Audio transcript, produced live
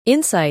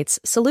Insights,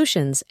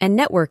 solutions, and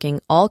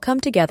networking all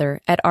come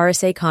together at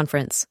RSA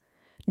Conference.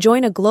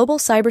 Join a global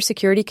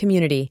cybersecurity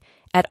community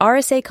at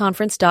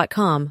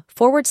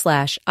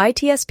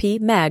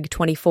rsaconference.com/ITSP Mag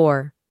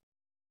 24.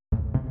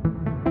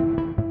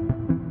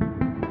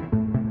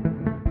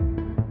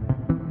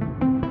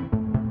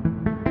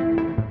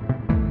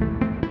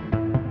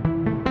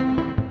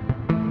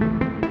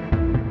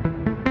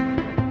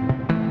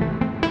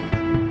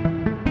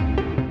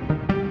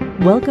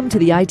 Welcome to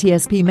the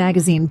ITSP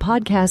Magazine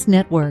Podcast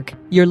Network.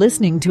 You're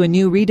listening to a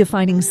new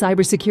Redefining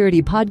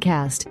CyberSecurity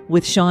podcast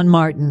with Sean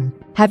Martin.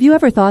 Have you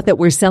ever thought that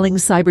we're selling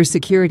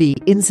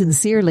cybersecurity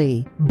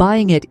insincerely,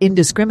 buying it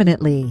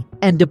indiscriminately,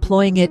 and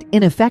deploying it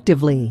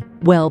ineffectively?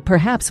 Well,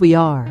 perhaps we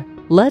are.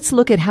 Let's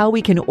look at how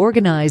we can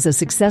organize a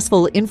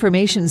successful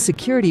information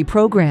security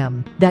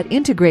program that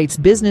integrates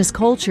business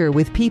culture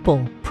with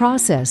people,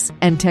 process,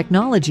 and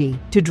technology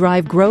to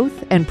drive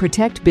growth and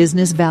protect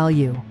business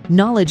value.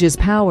 Knowledge is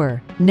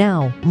power,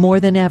 now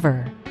more than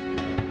ever.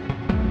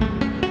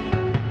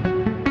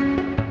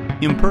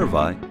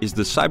 Imperva is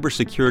the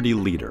cybersecurity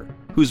leader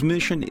whose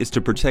mission is to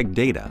protect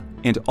data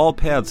and all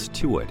paths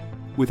to it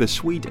with a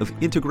suite of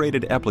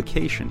integrated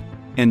application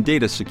and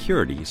data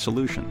security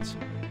solutions.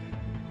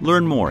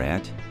 Learn more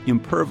at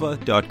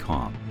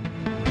imperva.com.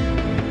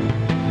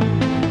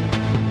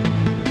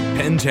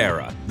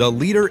 Pantera, the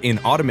leader in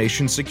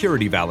automation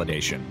security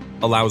validation,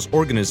 allows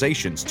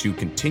organizations to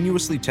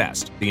continuously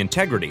test the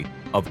integrity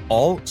of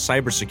all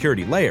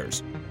cybersecurity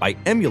layers by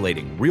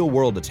emulating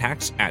real-world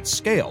attacks at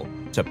scale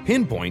to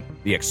pinpoint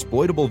the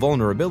exploitable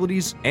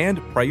vulnerabilities and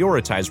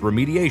prioritize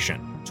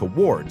remediation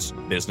towards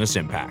business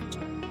impact.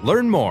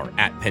 Learn more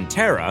at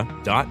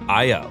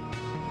pantera.io.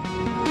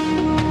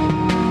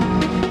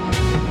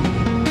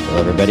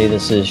 Hello, everybody.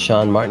 This is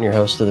Sean Martin, your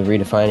host of the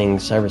Redefining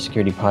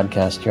CyberSecurity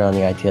Podcast here on the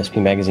ITSP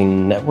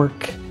Magazine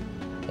Network,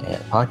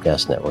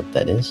 podcast network,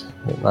 that is,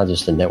 not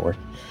just a network,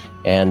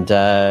 and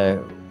where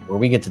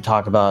we get to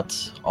talk about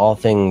all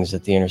things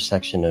at the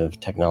intersection of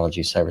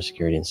technology,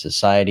 cybersecurity, and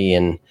society.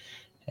 And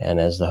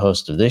as the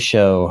host of this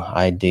show,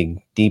 I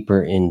dig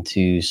deeper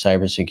into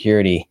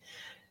cybersecurity,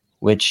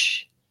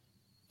 which,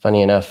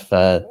 funny enough,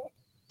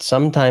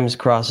 sometimes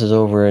crosses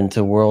over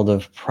into the world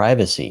of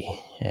privacy.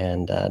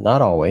 And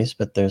not always,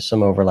 but there's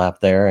some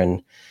overlap there,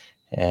 and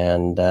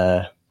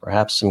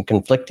perhaps some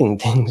conflicting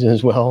things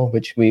as well,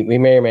 which we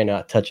may or may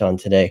not touch on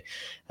today.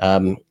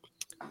 A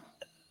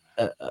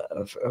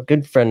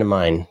good friend of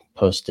mine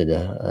posted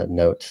a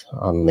note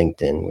on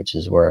LinkedIn, which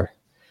is where,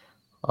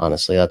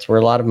 honestly, that's where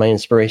a lot of my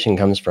inspiration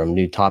comes from,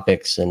 new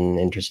topics and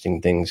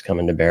interesting things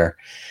coming to bear.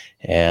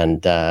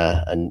 And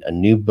a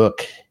new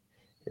book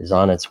is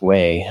on its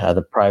way,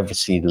 The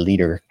Privacy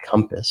Leader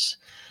Compass,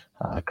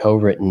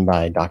 co-written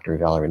by Dr.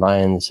 Valerie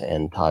Lyons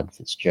and Todd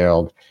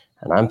Fitzgerald.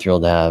 And I'm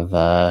thrilled to have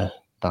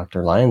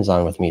Dr. Lyons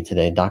on with me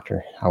today.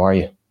 Doctor, how are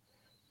you?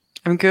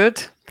 I'm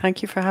good.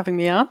 Thank you for having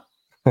me on.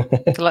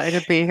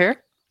 Delighted to be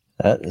here.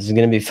 This is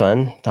going to be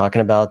fun,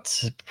 talking about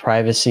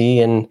privacy,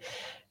 and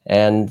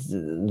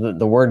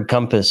the word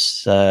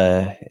compass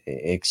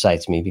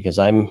excites me because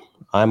I'm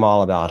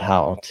all about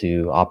how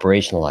to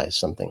operationalize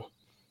something.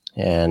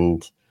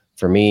 And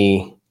for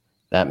me,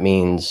 that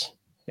means,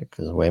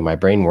 because the way my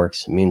brain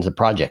works, it means a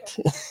project.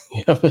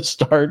 You have a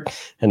start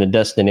and a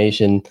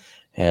destination,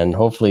 and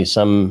hopefully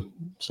some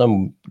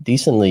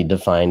decently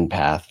defined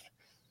path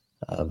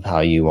of how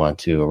you want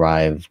to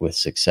arrive with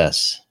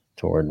success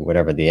toward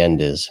whatever the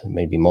end is.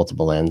 Maybe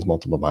multiple ends,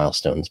 multiple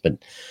milestones, but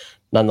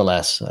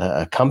nonetheless,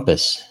 a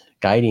compass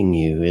guiding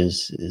you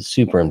is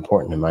super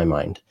important in my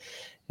mind.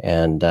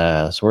 And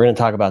so we're going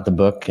to talk about the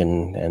book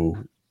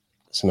and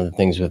some of the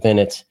things within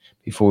it.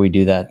 Before we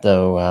do that,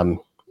 though, a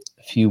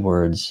few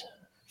words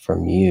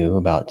from you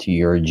about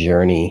your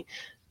journey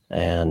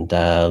and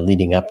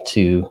leading up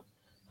to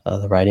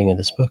the writing of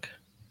this book.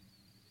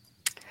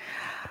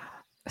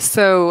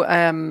 So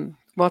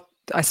what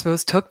I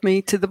suppose took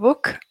me to the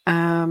book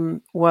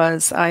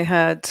was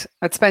I'd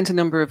spent a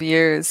number of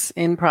years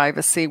in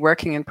privacy,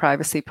 working in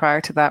privacy,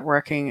 prior to that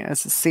working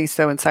as a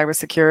CISO in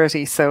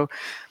cybersecurity. So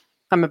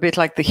I'm a bit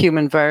like the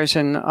human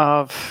version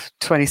of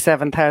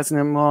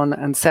 27001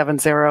 and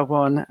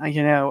 701.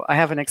 You know, I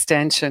have an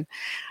extension,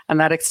 and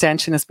that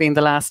extension has been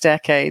the last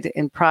decade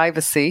in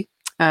privacy.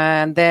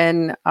 And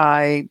then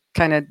I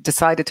kind of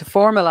decided to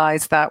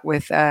formalize that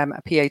with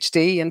a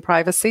PhD in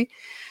privacy.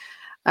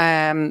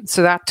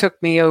 So that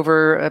took me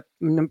over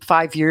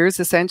 5 years,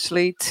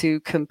 essentially,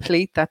 to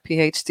complete that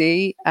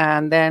PhD.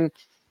 And then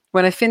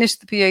when I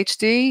finished the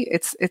PhD,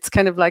 it's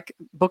kind of like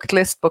bucket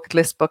list,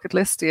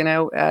 you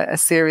know, a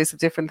series of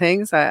different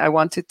things. I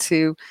wanted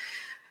to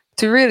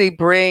really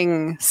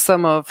bring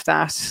some of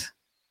that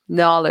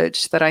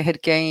knowledge that I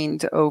had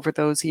gained over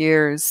those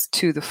years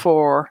to the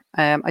fore.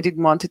 I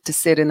didn't want it to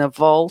sit in a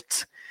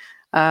vault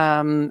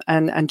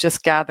and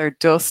just gather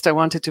dust. I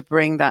wanted to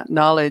bring that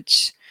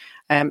knowledge,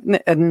 and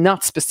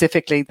not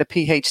specifically the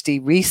PhD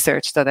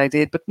research that I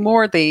did, but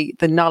more the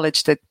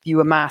knowledge that you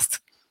amassed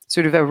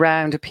sort of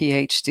around a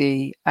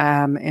PhD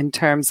in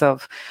terms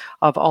of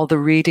all the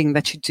reading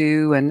that you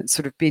do and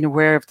sort of being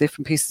aware of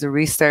different pieces of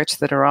research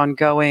that are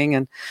ongoing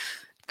and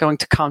going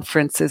to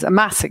conferences,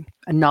 amassing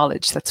a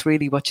knowledge. That's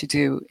really what you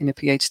do in a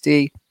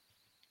PhD.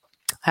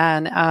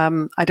 And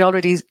I'd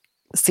already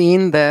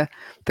seen the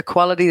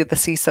quality of the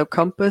CISO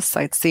compass.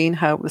 I'd seen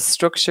how it was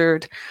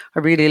structured. I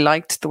really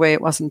liked the way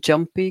it wasn't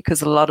jumpy,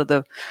 because a lot of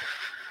the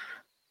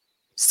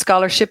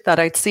scholarship that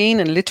I'd seen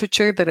and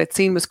literature that I'd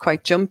seen was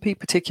quite jumpy,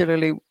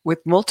 particularly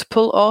with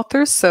multiple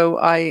authors. So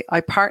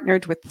I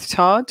partnered with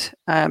Todd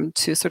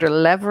to sort of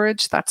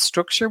leverage that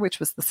structure,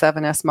 which was the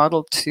 7S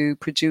model, to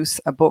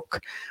produce a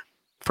book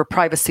for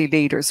privacy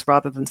leaders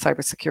rather than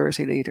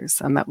cybersecurity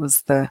leaders. And that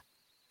was the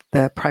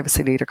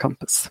Privacy Leader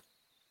Compass.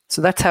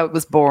 So that's how it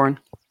was born.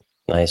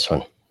 Nice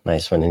one.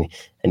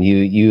 And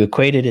you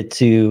equated it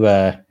to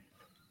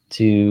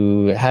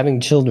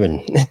having children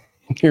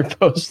in your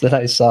post that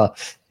I saw.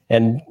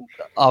 And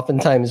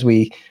oftentimes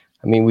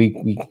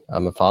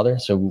I'm a father,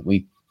 so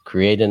we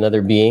create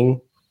another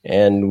being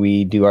and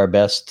we do our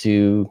best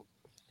to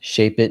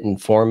shape it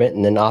and form it,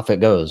 and then off it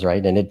goes,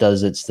 right? And it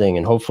does its thing.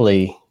 And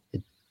hopefully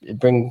it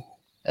brings,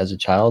 as a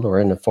child or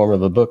in the form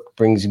of a book,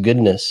 brings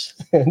goodness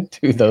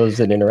to those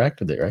that interact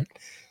with it, right?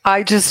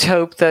 I just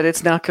hope that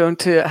it's not going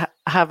to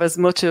have as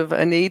much of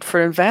a need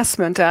for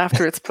investment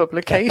after its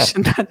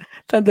publication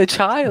than the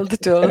child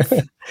does.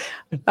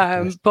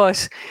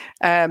 But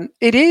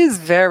it is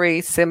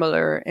very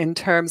similar in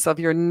terms of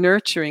you're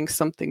nurturing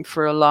something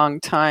for a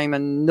long time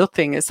and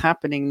nothing is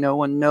happening. No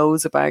one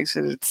knows about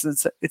it.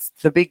 It's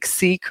the big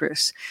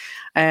secret.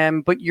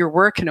 But you're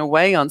working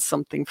away on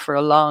something for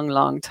a long,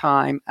 long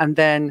time. And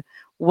then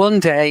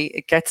one day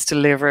it gets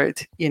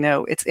delivered,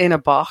 it's in a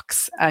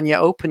box and you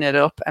open it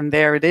up and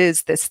there it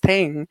is, this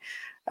thing,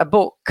 a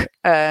book.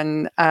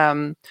 And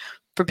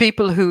for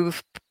people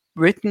who've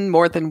written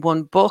more than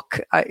one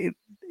book,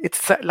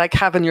 it's like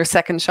having your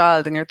second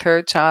child and your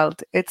third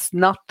child. It's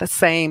not the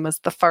same as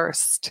the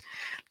first.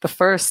 The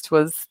first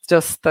was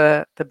just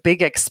the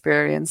big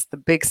experience, the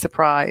big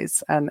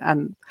surprise.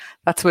 And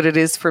that's what it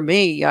is for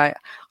me. I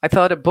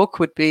thought a book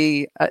would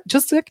be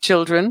just like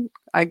children.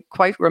 I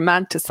quite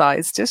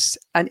romanticized it,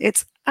 and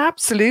it's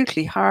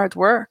absolutely hard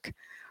work.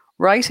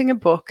 Writing a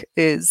book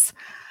is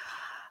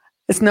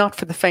not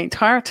for the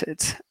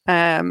faint-hearted.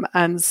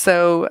 And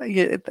so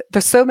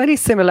there's so many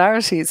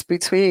similarities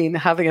between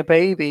having a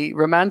baby,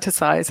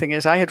 romanticizing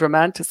it. I had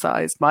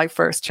romanticized my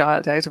first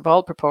child out of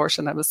all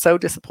proportion. I was so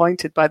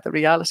disappointed by the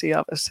reality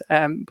of it.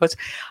 But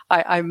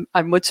I'm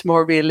much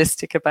more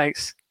realistic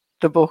about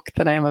the book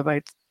than I am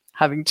about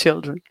having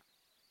children.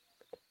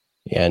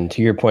 Yeah, and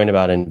to your point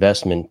about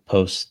investment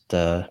post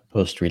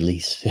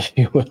release, if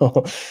you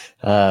will,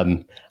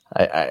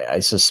 I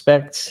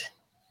suspect,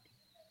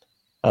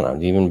 I don't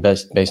know, even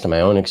based on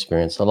my own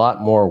experience, a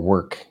lot more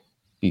work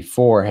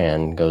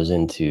beforehand goes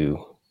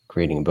into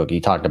creating a book.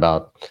 You talked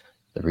about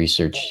the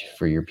research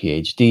for your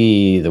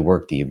PhD, the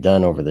work that you've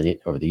done over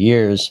the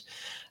years.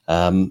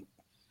 I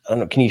don't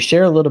know, can you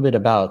share a little bit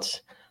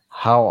about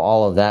how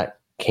all of that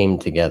came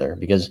together?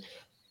 Because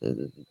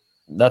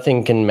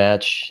nothing can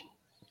match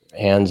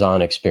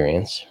hands-on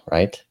experience,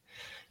 right?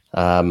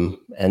 And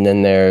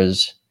then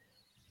there's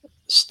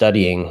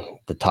studying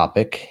the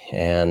topic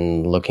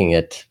and looking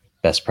at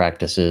best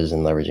practices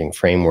and leveraging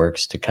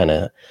frameworks to kind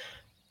of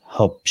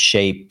help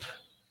shape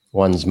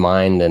one's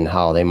mind and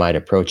how they might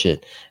approach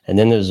it. And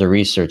then there's the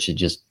research that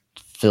just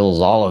fills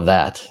all of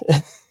that.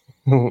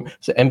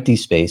 It's an empty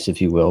space,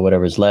 if you will,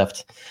 whatever's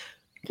left,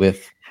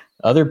 with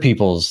other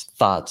people's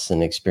thoughts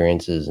and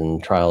experiences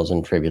and trials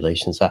and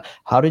tribulations.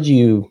 How did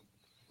you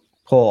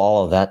pull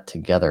all of that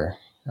together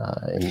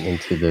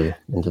into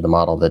the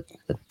model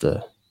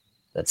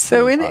that's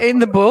so in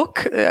the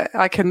book,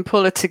 I can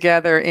pull it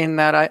together in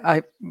that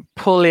I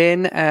pull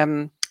in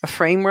a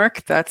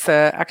framework that's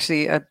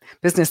actually a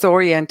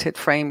business-oriented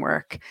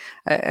framework.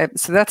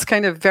 So that's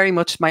kind of very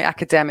much my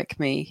academic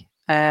me.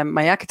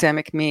 My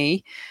academic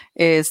me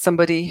is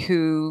somebody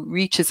who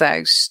reaches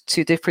out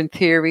to different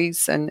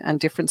theories and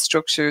different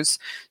structures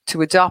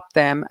to adopt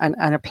them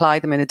and apply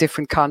them in a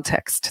different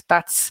context.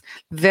 That's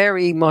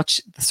very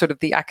much sort of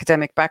the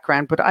academic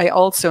background. But I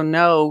also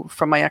know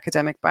from my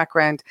academic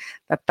background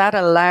that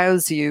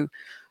allows you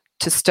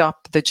to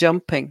stop the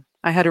jumping.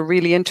 I had a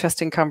really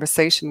interesting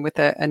conversation with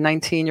a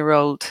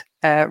 19-year-old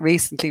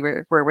recently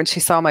where when she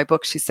saw my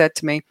book, she said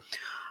to me,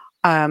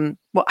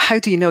 well, how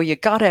do you know you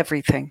got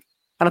everything?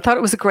 And I thought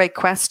it was a great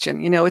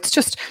question. It's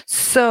just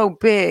so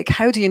big.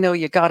 How do you know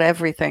you got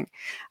everything?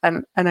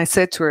 And I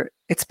said to her,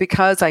 it's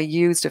because I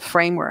used a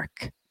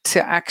framework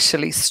to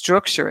actually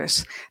structure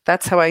it.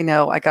 That's how I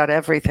know I got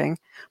everything.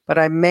 But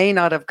I may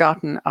not have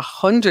gotten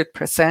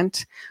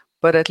 100%,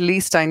 but at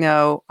least I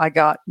know I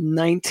got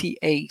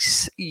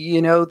 98.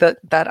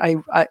 That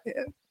I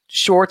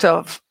short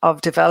of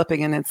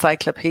developing an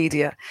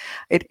encyclopedia,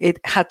 it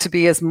had to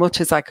be as much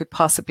as I could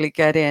possibly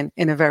get in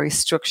a very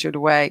structured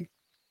way.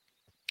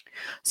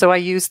 So I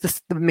use the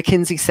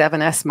McKinsey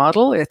 7S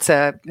model. It's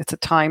a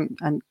time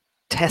and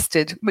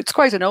tested. It's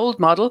quite an old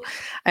model,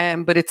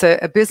 but it's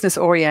a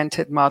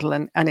business-oriented model,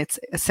 and it's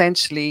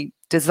essentially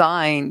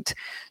designed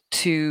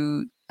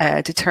to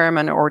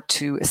determine or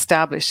to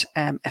establish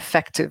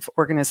effective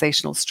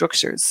organizational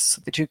structures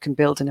so that you can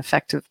build an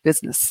effective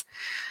business.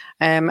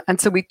 And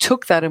so we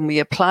took that and we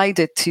applied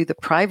it to the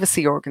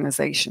privacy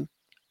organization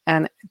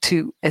and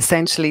to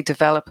essentially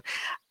develop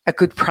a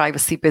good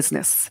privacy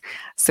business.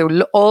 So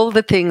all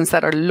the things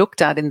that are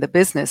looked at in the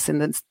business in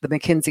the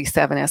McKinsey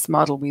 7S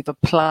model, we've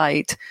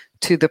applied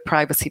to the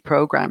privacy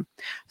program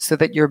so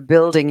that you're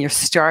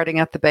starting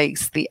at the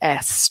base, the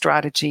S,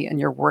 strategy, and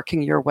you're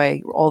working your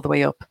way all the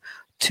way up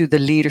to the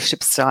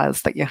leadership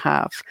styles that you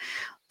have.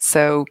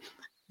 So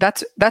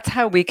that's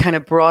how we kind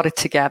of brought it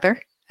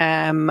together.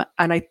 And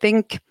I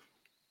think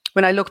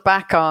when I look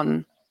back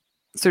on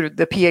sort of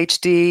the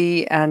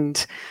PhD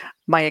and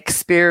my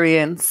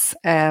experience,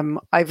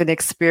 I've an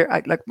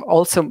experience, like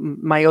also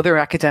my other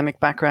academic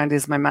background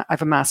is I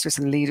have a master's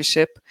in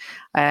leadership,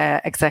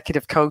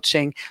 executive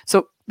coaching.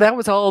 So that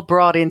was all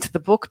brought into the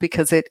book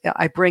because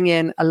I bring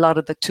in a lot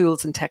of the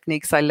tools and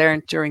techniques I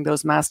learned during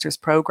those master's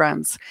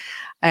programs.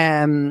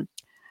 And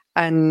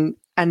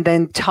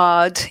then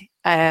Todd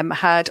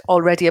had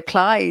already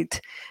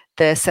applied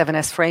the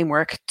 7S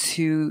framework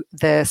to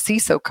the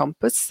CISO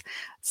compass.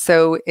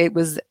 So it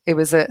was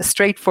a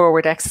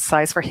straightforward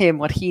exercise for him.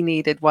 What he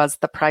needed was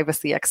the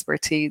privacy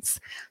expertise.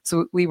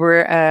 So we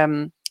were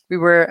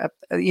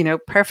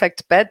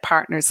perfect bed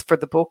partners for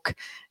the book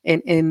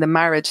in the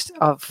marriage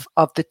of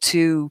the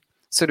two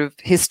sort of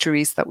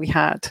histories that we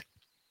had.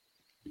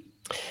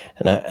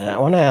 And I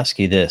want to ask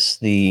you this: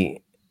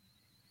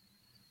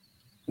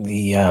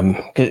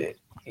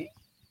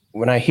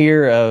 when I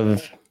hear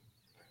of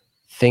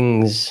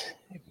things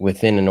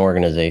within an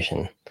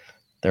organization,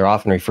 they're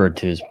often referred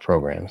to as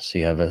programs. So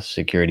you have a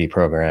security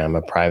program,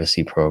 a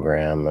privacy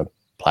program, a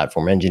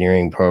platform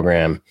engineering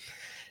program.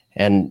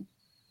 And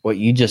what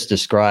you just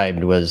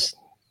described was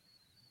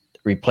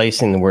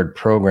replacing the word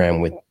program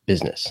with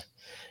business,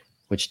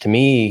 which to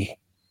me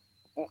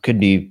could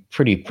be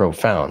pretty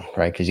profound,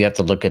 right? Because you have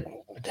to look at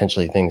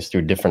potentially things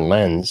through different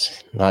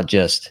lens, not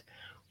just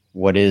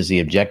what is the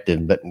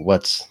objective, but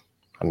what's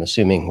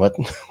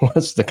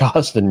the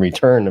cost and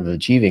return of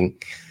achieving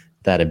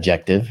that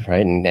objective,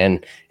 right?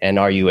 And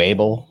are you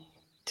able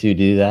to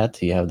do that?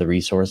 Do you have the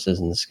resources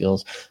and the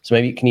skills? So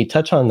maybe can you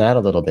touch on that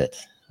a little bit?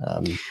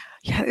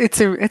 Yeah, it's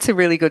a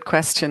really good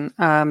question.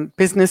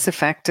 Business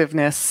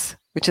effectiveness,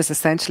 which is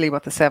essentially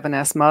what the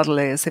 7S model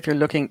is, if you're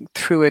looking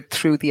through it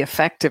through the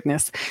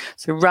effectiveness.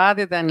 So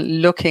rather than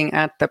looking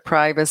at the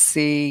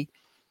privacy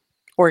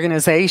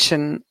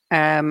organization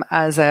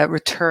as a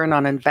return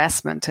on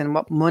investment and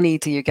what money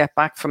do you get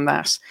back from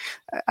that,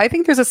 I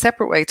think there's a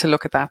separate way to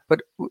look at that.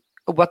 But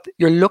what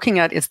you're looking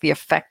at is the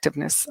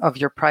effectiveness of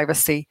your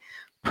privacy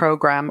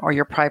program or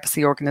your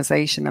privacy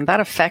organization. And that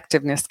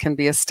effectiveness can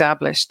be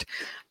established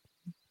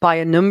by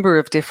a number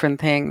of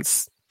different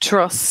things.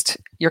 Trust,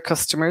 your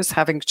customers,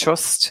 having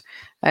trust.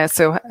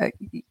 So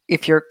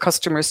if your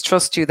customers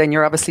trust you, then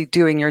you're obviously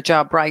doing your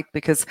job right,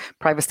 because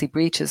privacy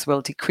breaches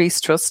will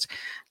decrease trust.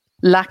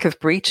 Lack of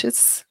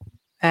breaches.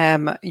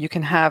 You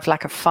can have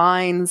lack of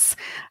fines.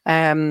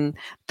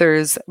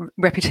 There's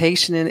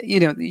reputation,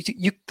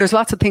 there's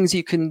lots of things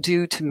you can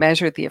do to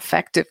measure the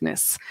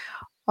effectiveness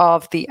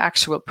of the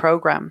actual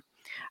program.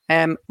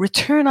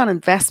 Return on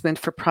investment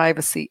for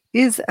privacy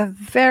is a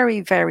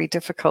very, very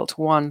difficult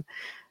one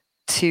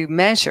to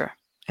measure.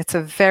 It's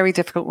a very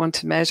difficult one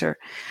to measure.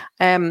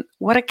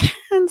 What I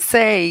can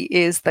say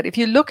is that if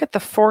you look at the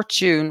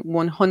Fortune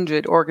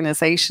 100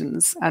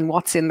 organizations and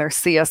what's in their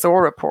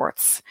CSO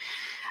reports,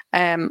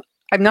 I'm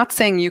not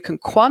saying you can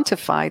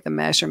quantify the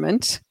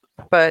measurement,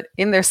 but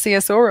in their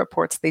CSO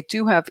reports, they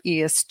do have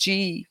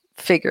ESG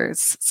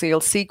figures. So you'll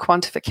see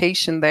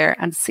quantification there,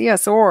 and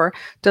CSR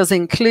does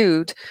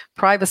include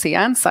privacy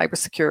and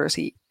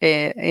cybersecurity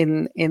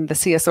in the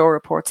CSO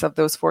reports of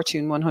those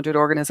Fortune 100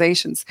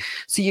 organizations.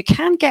 So you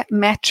can get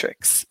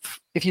metrics.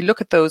 If you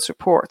look at those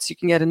reports, you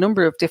can get a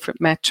number of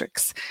different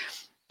metrics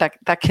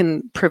that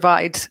can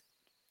provide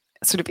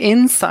sort of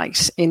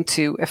insight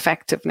into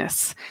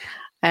effectiveness.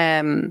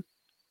 And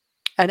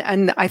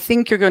I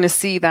think you're going to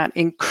see that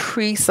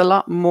increase a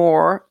lot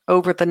more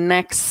over the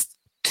next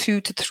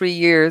 2 to 3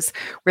 years,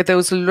 where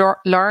those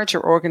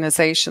larger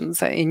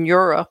organizations in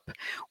Europe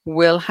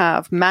will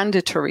have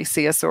mandatory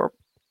CSR,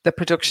 the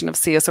production of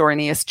CSR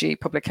and ESG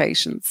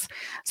publications.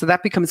 So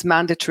that becomes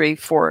mandatory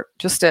for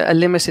just a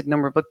limited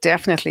number, but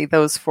definitely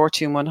those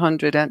Fortune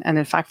 100 and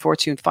in fact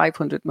Fortune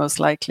 500 most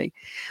likely.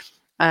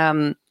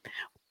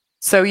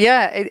 So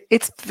yeah,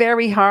 it's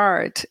very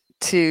hard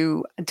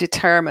to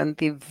determine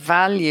the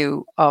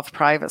value of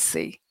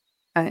privacy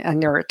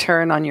and your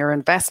return on your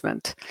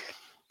investment.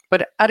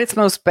 But at its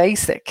most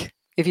basic,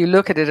 if you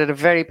look at it at a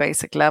very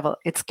basic level,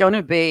 it's going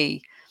to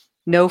be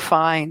no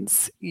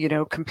fines,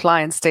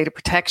 compliance, data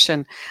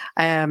protection,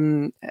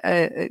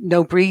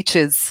 no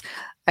breaches.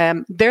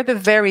 They're the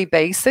very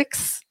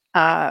basics.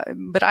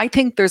 But I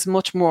think there's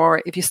much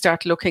more if you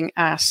start looking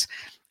at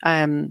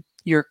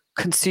your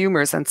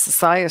consumers and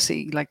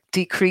society, like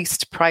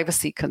decreased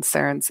privacy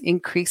concerns,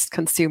 increased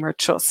consumer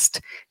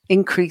trust,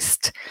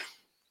 increased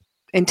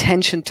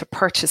intention to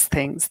purchase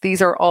things.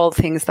 These are all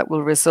things that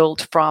will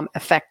result from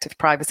effective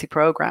privacy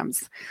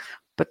programs,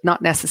 but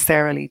not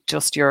necessarily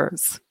just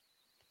yours.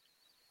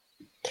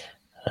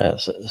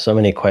 So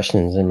many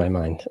questions in my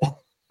mind.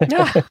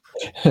 Yeah.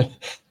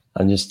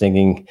 I'm just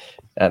thinking,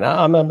 and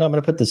I'm going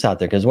to put this out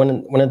there because one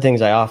of the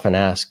things I often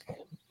ask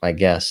my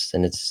guests,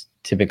 and it's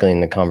typically in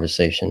the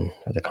conversation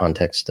or the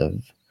context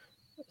of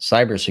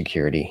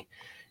cybersecurity,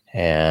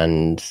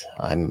 and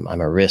I'm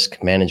a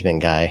risk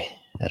management guy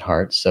at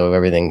heart. So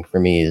everything for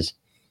me is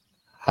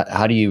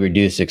how do you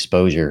reduce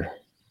exposure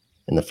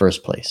in the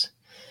first place,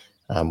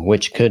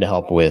 which could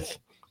help with,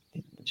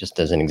 just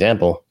as an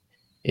example,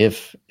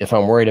 if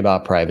I'm worried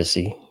about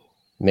privacy,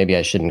 maybe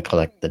I shouldn't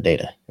collect the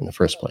data in the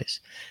first place.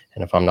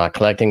 And if I'm not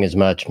collecting as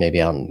much,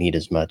 maybe I don't need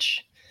as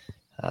much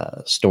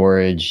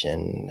storage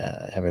and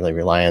heavily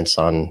reliance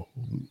on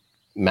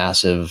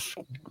massive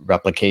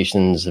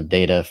replications of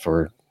data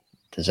for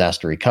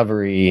disaster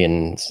recovery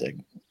and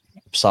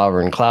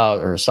sovereign cloud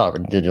or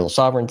sovereign digital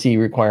sovereignty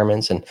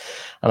requirements. And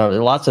I don't know,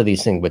 there are lots of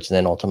these things which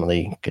then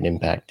ultimately could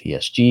impact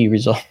ESG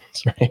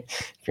results, right?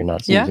 If you're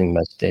not using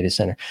much data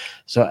center.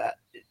 So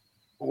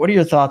what are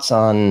your thoughts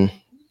on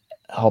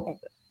help?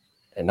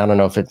 And I don't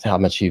know if it's how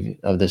much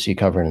of this you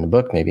cover in the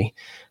book, maybe,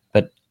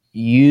 but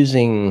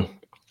using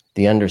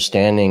the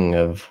understanding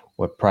of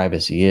what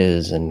privacy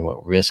is and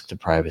what risk to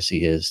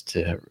privacy is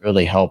to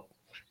really help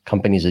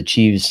companies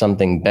achieve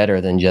something better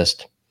than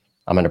just,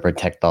 I'm going to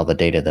protect all the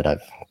data that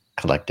I've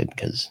collected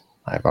because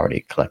I've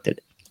already collected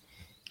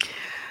it.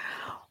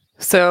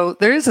 So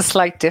there is a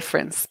slight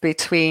difference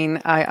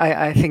between,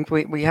 I think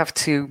we have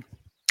to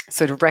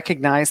sort of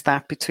recognize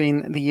that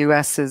between the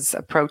US's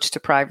approach to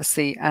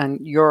privacy and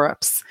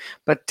Europe's.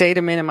 But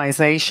data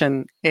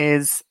minimization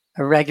is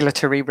a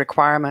regulatory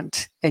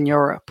requirement in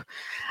Europe.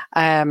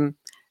 Now,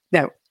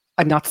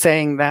 I'm not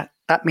saying that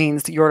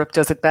means Europe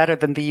does it better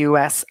than the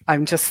US.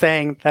 I'm just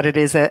saying that it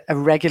is a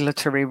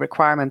regulatory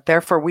requirement.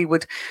 Therefore, we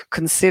would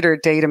consider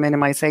data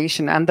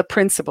minimization and the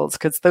principles,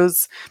 because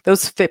those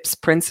FIPS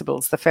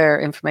principles, the Fair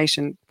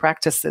Information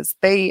Practices,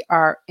 they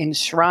are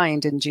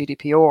enshrined in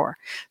GDPR.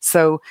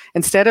 So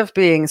instead of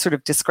being sort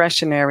of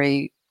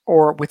discretionary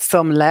or with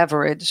some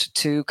leverage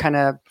to kind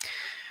of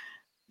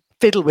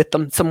fiddle with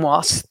them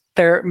somewhat,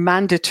 they're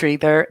mandatory,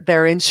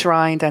 they're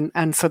enshrined,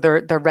 and so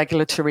they're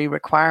regulatory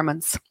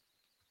requirements.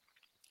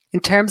 In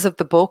terms of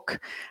the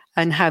book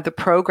and how the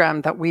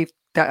program that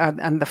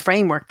and the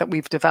framework that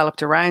we've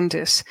developed around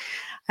it,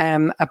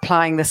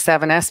 applying the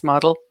 7S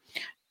model,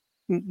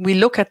 we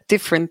look at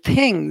different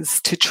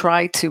things to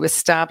try to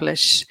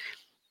establish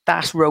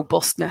that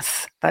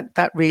robustness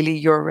that really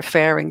you're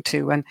referring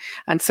to.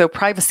 And so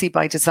privacy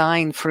by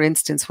design, for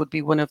instance, would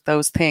be one of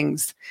those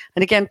things.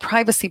 And again,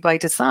 privacy by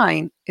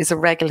design is a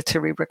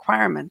regulatory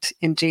requirement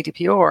in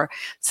GDPR.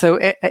 So,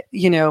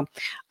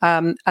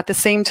 at the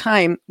same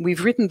time,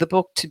 we've written the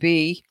book to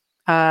be,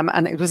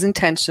 and it was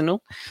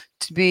intentional,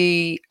 to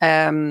be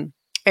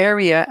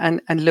area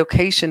and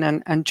location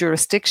and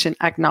jurisdiction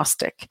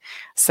agnostic.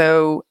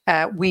 So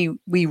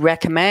we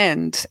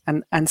recommend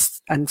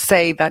and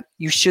say that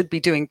you should be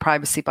doing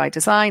privacy by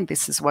design.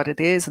 This is what it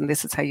is, and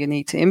this is how you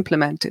need to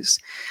implement it.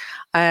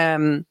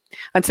 And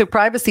so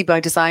privacy by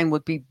design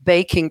would be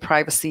baking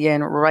privacy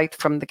in right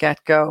from the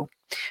get-go.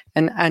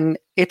 And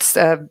it's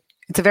a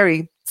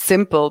very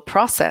simple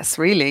process,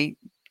 really,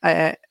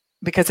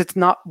 because it's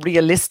not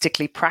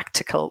realistically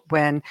practical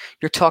when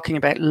you're talking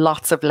about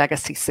lots of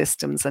legacy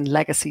systems and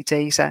legacy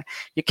data.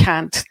 You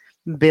can't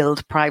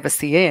build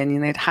privacy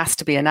in, it has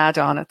to be an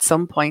add-on at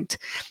some point.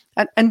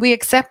 And we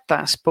accept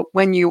that. But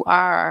when you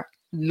are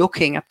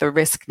looking at the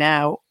risk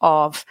now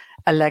of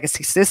a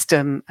legacy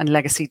system and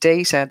legacy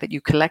data that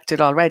you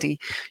collected already,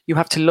 you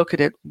have to look at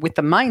it with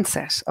the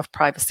mindset of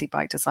privacy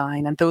by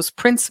design and those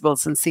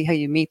principles and see how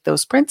you meet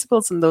those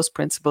principles and those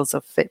principles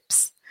of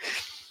FIPS.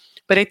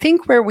 But I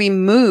think where we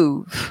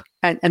move,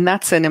 and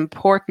that's an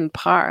important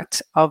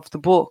part of the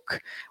book,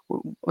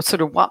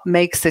 sort of what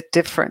makes it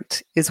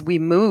different, is we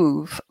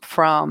move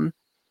from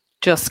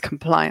just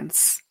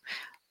compliance,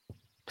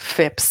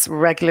 FIPS,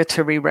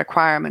 regulatory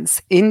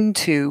requirements,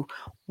 into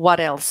what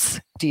else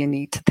do you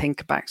need to think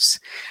about?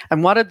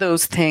 And what are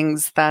those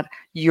things that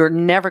you're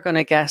never going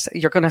to get,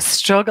 you're going to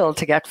struggle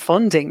to get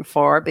funding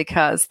for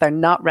because they're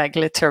not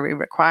regulatory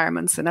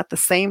requirements. And at the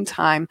same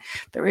time,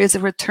 there is a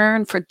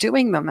return for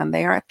doing them. And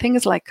they are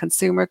things like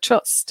consumer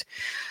trust.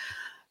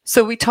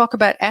 So we talk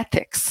about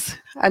ethics.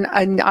 And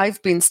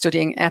I've been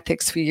studying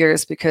ethics for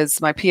years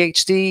because my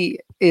PhD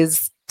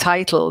is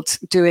titled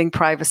Doing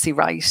Privacy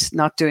Right,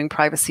 Not Doing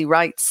Privacy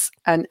Rights.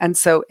 And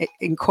so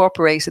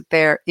incorporated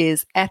there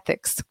is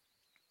ethics.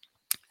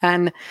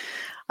 And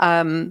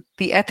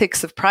the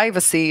ethics of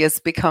privacy has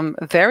become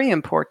very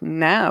important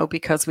now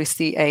because we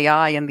see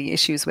AI and the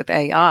issues with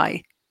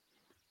AI.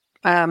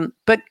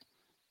 But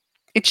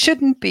it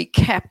shouldn't be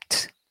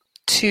kept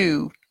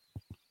to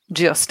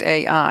just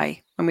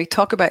AI. when we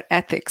talk about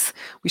ethics,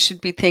 we should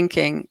be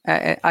thinking,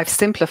 I've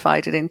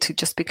simplified it into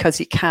just because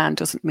you can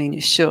doesn't mean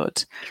you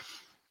should.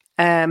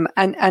 And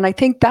I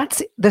think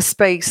that's the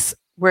space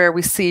where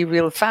we see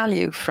real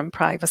value from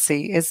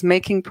privacy, is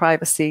making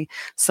privacy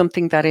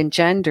something that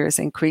engenders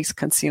increased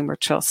consumer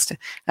trust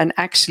and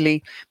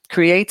actually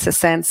creates a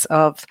sense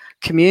of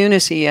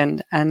community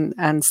and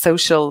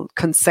social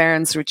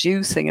concerns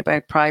reducing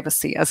about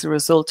privacy as a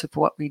result of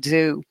what we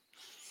do.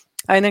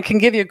 And I can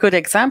give you a good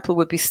example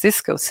would be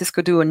Cisco.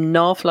 Cisco do an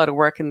awful lot of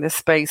work in this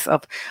space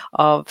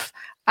of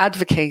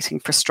advocating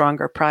for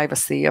stronger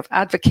privacy, of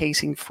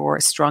advocating for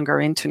a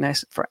stronger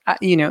internet, for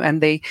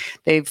and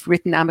they've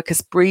written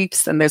amicus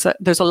briefs, and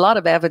there's a lot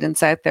of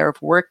evidence out there of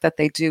work that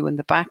they do in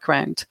the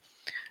background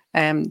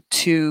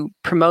to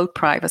promote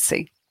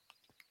privacy.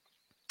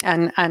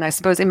 And I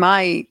suppose in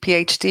my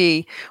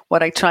PhD,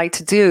 what I try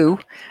to do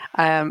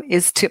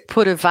is to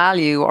put a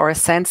value or a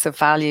sense of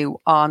value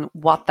on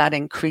what that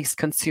increased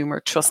consumer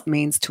trust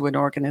means to an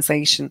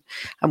organization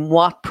and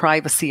what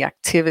privacy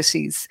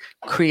activities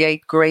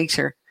create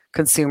greater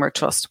consumer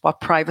trust, what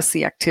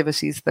privacy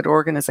activities that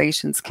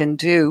organizations can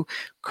do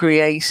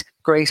create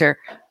greater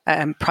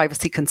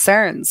privacy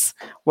concerns,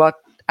 what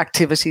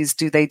activities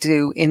do they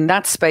do in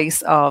that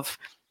space of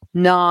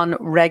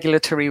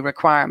non-regulatory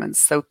requirements.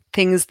 So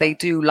things they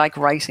do like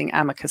writing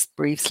amicus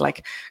briefs,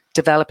 like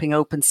developing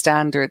open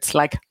standards,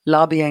 like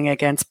lobbying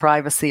against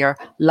privacy or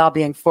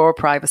lobbying for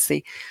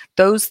privacy.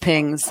 Those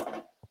things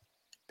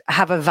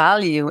have a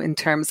value in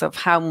terms of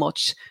how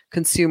much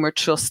consumer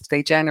trust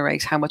they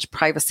generate, how much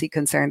privacy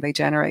concern they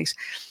generate.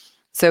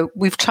 So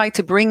we've tried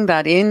to bring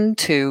that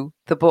into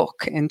the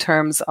book in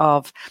terms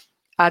of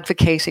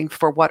advocating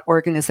for what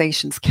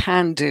organizations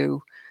can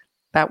do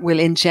that will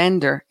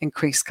engender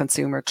increased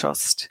consumer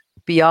trust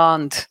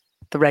beyond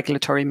the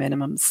regulatory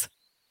minimums.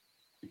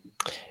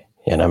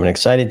 Yeah, and I'm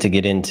excited to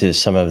get into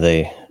some of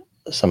the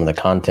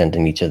content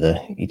in each of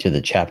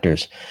the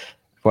chapters.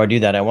 Before I do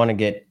that, I want to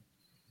get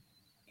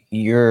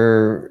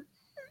your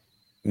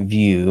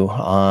view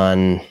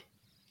on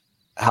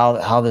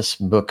how this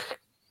book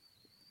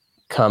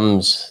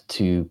comes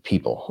to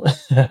people.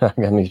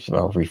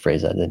 I'll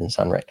rephrase that. That didn't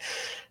sound right.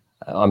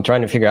 I'm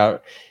trying to figure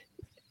out,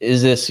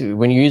 is this,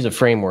 when you use a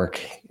framework,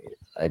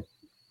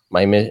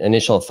 my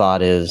initial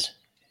thought is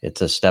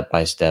it's a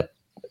step-by-step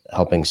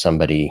helping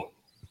somebody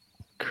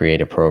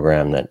create a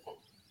program that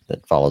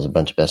follows a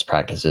bunch of best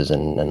practices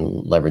and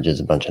leverages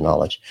a bunch of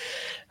knowledge.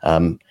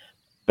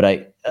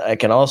 But I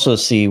can also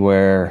see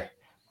where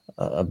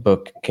a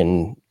book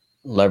can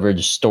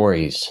leverage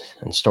stories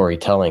and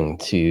storytelling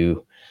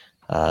to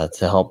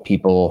help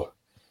people,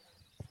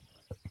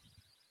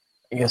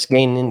 I guess,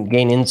 gain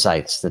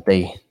insights that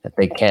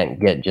they can't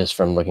get just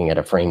from looking at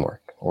a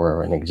framework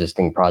or an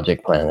existing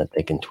project plan that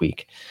they can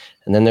tweak.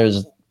 And then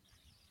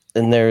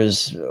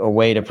there's a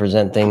way to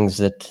present things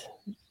that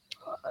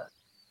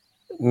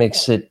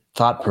makes it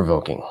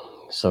thought-provoking.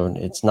 So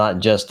it's not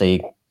just a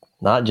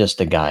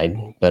guide,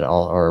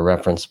 or a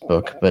reference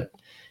book, but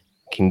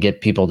can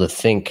get people to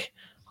think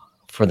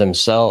for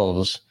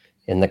themselves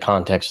in the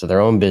context of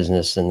their own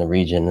business and the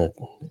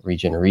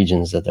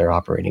regions that they're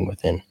operating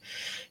within.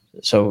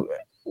 So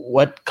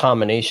what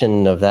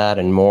combination of that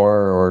and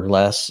more or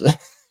less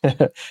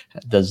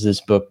does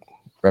this book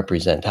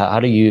represent? How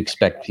do you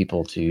expect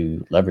people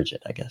to leverage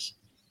it, I guess?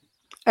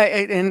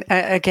 And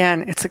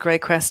again, it's a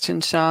great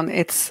question, Sean.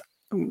 It's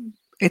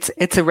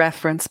a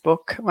reference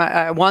book.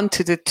 I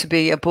wanted it to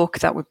be a book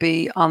that would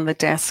be on the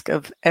desk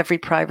of every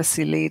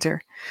privacy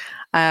leader,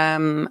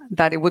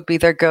 that it would be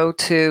their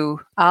go-to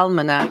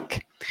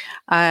almanac.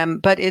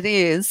 But it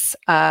is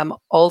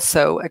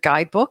also a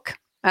guidebook,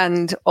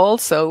 and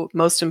also,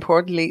 most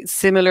importantly,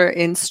 similar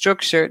in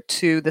structure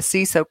to the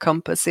CISO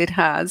Compass. It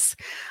has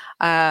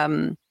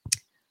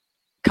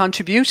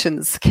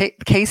contributions,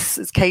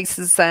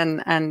 cases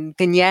and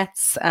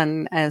vignettes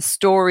and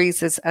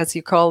stories, as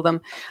you call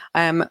them,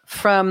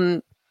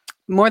 from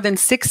more than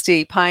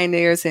 60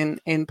 pioneers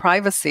in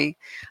privacy.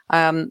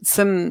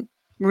 Some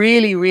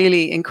really,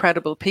 really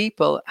incredible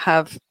people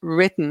have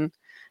written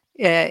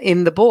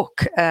in the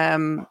book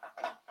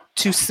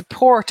to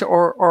support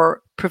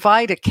or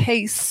provide a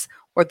case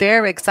or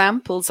their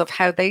examples of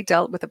how they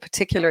dealt with a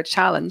particular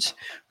challenge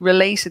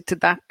related to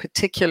that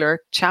particular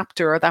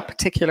chapter or that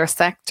particular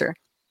sector.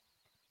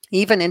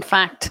 Even, in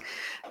fact,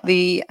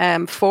 the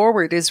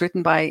foreword is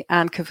written by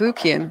Anne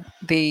Cavoukian,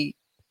 the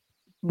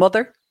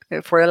mother,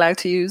 if we're allowed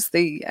to use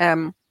the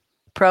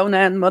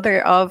pronoun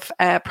mother of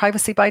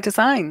privacy by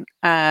design.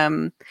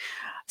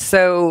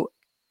 So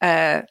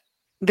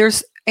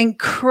there's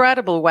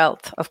incredible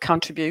wealth of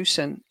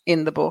contribution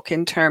in the book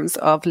in terms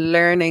of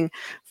learning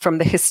from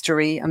the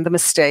history and the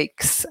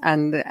mistakes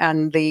and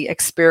the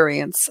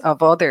experience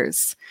of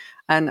others.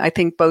 And I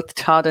think both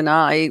Todd and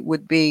I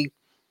would be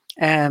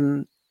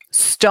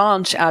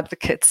staunch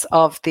advocates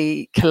of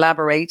the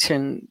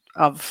collaboration,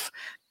 of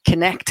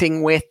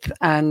connecting with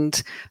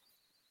and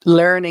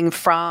learning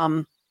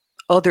from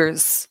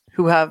others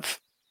who have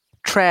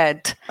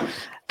tread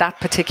that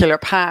particular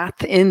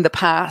path in the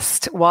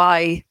past.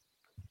 Why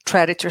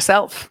tread it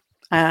yourself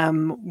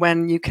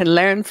when you can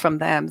learn from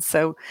them.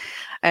 So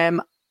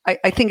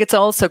I think it's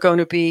also going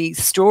to be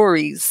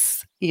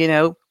stories,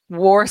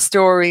 war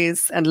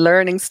stories and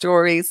learning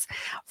stories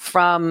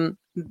from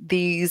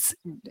these,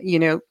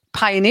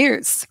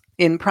 pioneers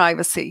in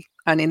privacy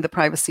and in the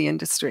privacy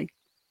industry.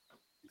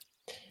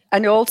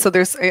 And also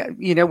there's,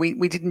 we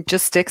didn't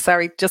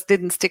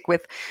didn't stick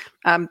with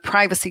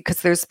privacy,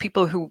 because there's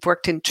people who've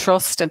worked in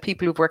trust and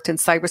people who've worked in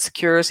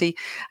cybersecurity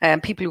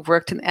and people who've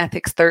worked in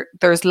ethics.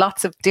 There's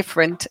lots of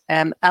different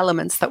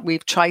elements that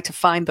we've tried to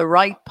find the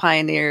right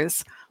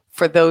pioneers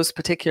for those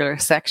particular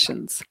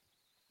sections.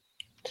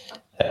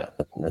 Yeah,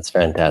 that's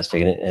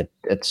fantastic. And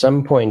at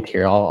some point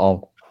here,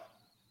 I'll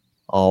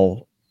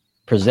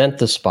present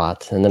the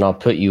spot, and then I'll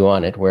put you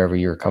on it wherever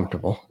you're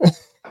comfortable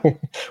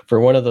for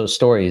one of those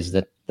stories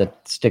that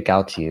stick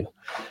out to you.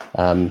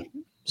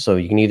 So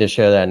you can either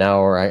share that now,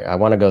 or I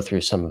want to go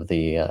through some of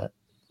the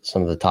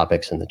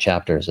topics in the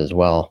chapters as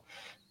well.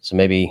 So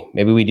maybe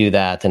we do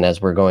that, and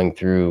as we're going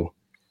through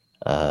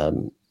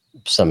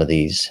some of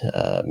these,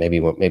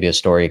 maybe a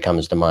story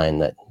comes to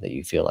mind that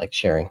you feel like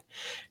sharing,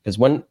 because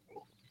when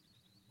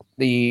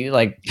the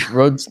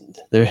roads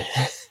there,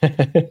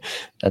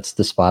 that's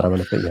the spot I'm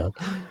going to put you on.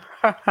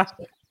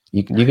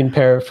 You can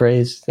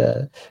paraphrase,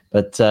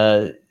 but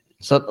so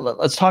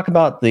let's talk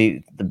about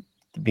the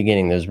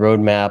beginning. There's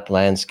roadmap,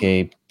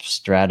 landscape,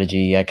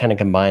 strategy. I kind of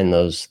combine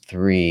those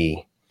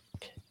three,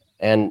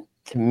 and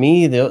to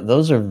me,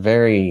 those are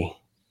very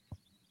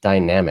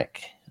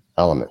dynamic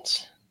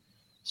elements.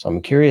 So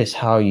I'm curious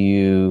how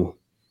you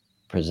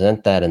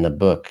present that in the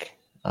book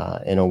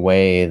in a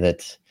way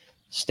that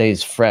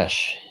stays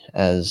fresh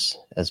as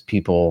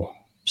people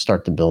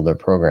start to build their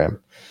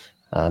program.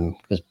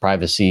 Because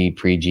privacy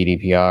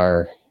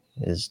pre-GDPR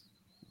is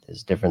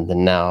different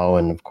than now.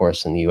 And of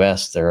course, in the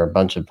US, there are a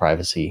bunch of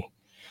privacy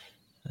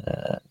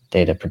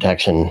data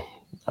protection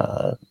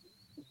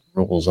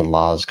rules and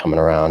laws coming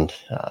around,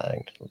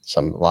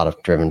 a lot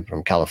of driven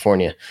from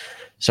California.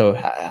 So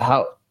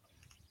how,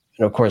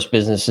 and of course,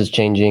 business is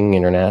changing,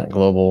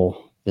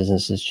 global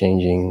business is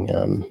changing,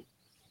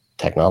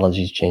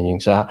 technology is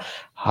changing. So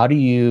how do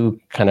you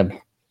kind of,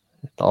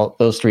 all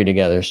those three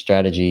together,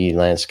 strategy,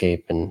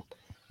 landscape, and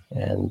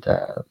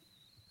a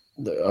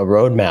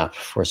roadmap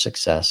for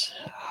success,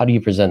 how do you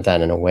present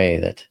that in a way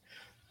that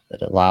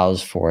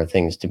allows for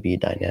things to be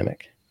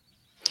dynamic?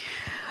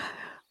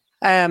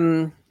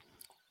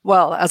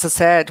 Well, as I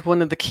said,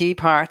 one of the key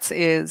parts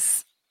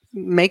is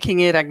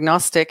making it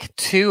agnostic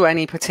to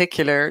any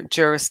particular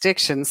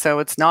jurisdiction. So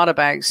it's not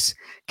about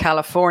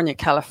California.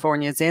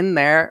 California's in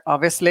there,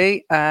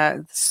 obviously.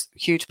 It's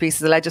huge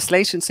pieces of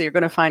legislation. So you're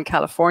going to find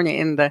California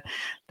in the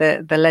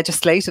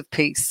legislative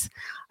piece.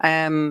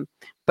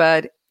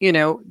 But,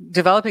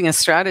 developing a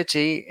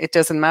strategy, it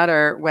doesn't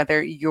matter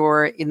whether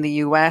you're in the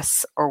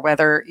US or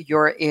whether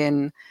you're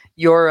in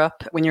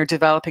Europe. When you're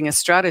developing a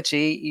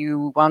strategy,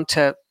 you want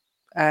to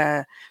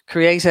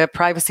create a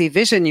privacy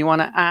vision. You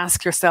want to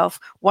ask yourself,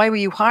 why were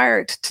you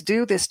hired to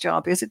do this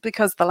job? Is it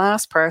because the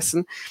last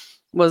person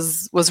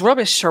was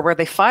rubbish, or were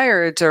they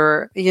fired,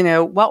 or,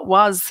 what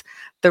was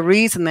the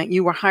reason that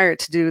you were hired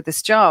to do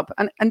this job?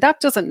 And that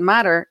doesn't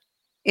matter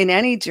in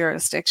any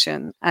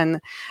jurisdiction. And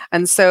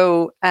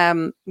so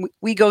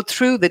we go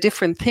through the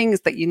different things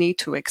that you need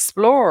to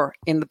explore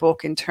in the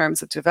book in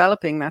terms of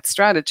developing that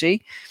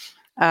strategy.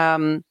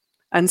 And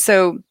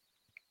so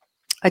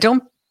I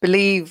don't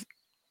believe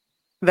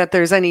that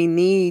there's any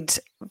need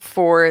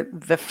for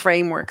the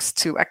frameworks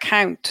to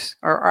account,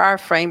 or our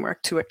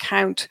framework to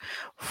account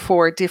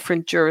for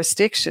different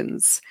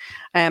jurisdictions.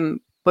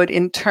 But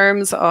in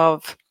terms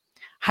of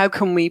how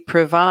can we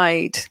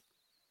provide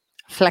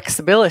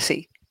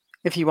flexibility,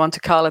 if you want to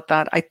call it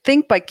that, I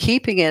think by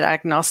keeping it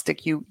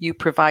agnostic, you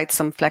provide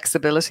some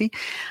flexibility.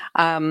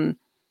 But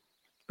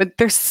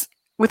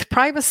with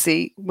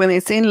privacy, when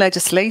it's in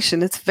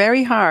legislation, it's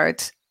very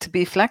hard to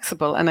be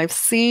flexible. And I've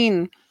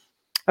seen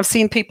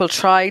people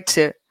try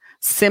to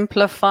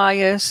simplify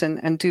it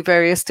and do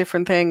various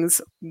different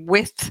things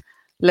with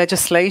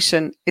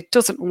legislation. It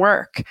doesn't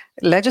work.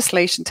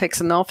 Legislation takes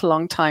an awful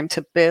long time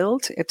to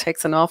build. It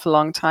takes an awful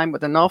long time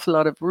with an awful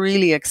lot of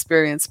really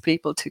experienced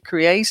people to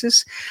create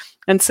it.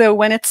 And so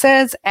when it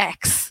says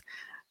X,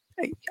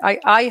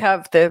 I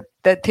have the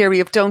theory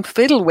of don't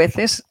fiddle with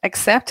it,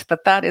 accept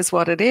that is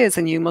what it is,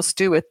 and you must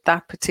do it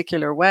that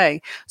particular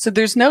way. So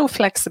there's no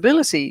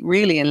flexibility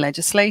really in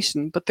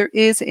legislation, but there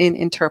is in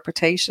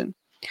interpretation.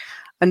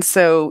 And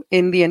so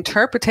in the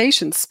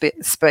interpretation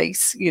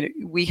space,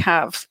 we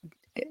have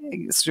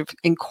sort of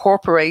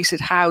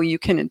incorporated how you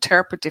can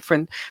interpret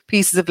different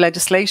pieces of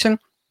legislation.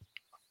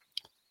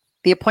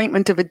 The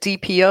appointment of a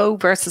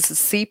DPO versus a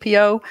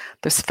CPO,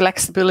 there's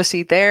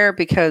flexibility there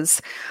because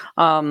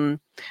in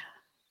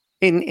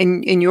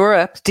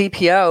Europe,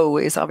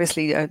 DPO is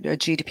obviously a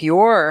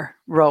GDPR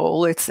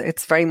role.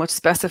 It's very much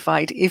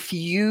specified. If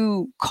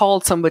you call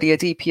somebody a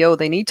DPO,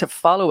 they need to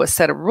follow a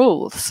set of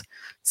rules.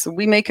 So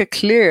we make it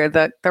clear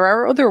that there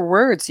are other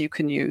words you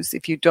can use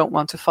if you don't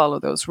want to follow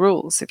those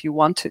rules. If you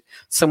want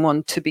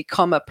someone to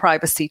become a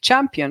privacy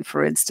champion,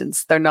 for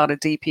instance, they're not a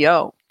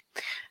DPO.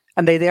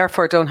 And they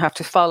therefore don't have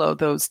to follow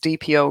those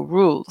DPO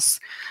rules.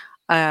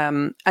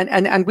 And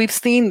we've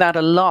seen that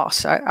a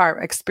lot. Our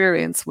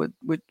experience would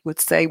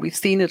say we've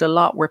seen it a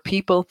lot, where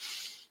people,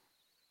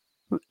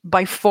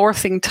 by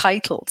forcing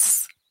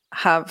titles,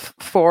 have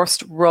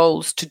forced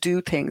roles to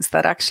do things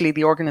that actually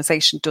the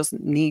organization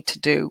doesn't need to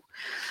do.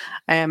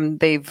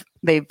 They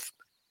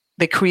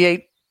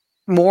create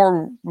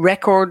more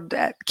record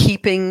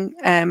keeping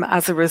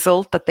as a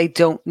result that they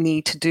don't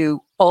need to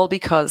do, all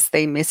because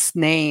they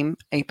misname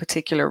a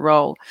particular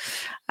role.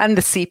 And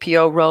the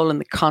CPO role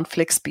and the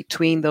conflicts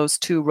between those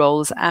two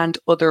roles and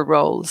other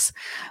roles.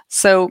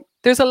 So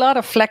there's a lot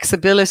of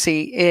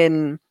flexibility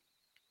in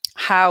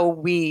how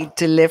we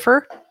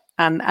deliver,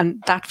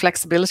 and that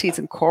flexibility is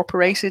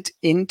incorporated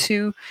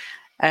into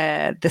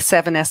the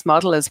 7S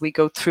model as we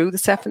go through the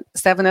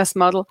 7S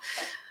model.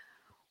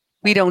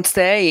 We don't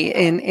say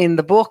in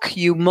the book,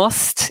 you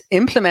must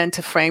implement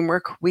a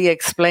framework. We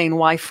explain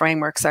why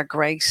frameworks are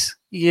great.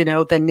 You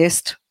know, the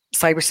NIST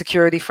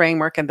cybersecurity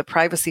framework and the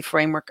privacy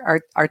framework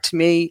are to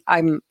me,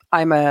 I'm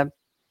a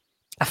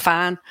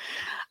fan.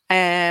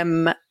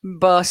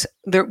 But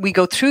we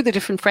go through the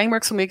different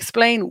frameworks and we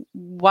explain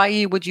why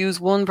you would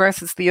use one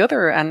versus the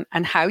other,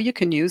 and how you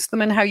can use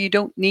them and how you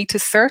don't need to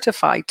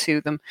certify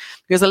to them.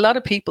 Because a lot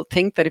of people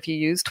think that if you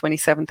use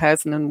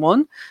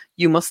 27001,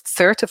 you must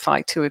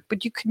certify to it,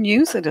 but you can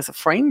use it as a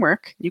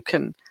framework. You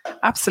can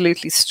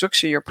absolutely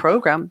structure your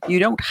program. You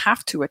don't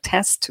have to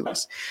attest to it.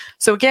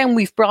 So again,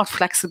 we've brought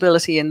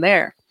flexibility in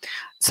there.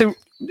 So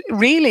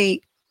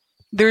really,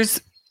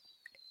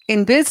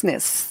 in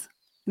business,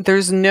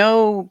 there's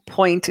no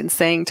point in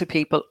saying to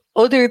people,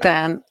 other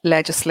than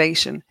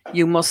legislation,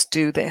 you must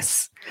do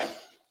this.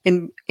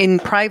 In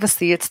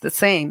privacy, it's the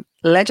same.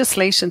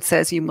 Legislation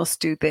says you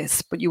must do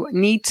this, but you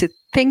need to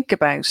think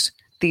about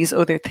these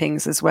other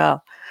things as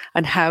well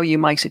and how you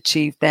might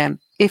achieve them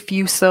if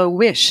you so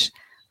wish.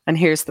 And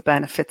here's the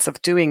benefits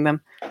of doing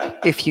them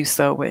if you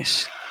so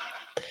wish.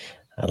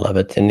 I love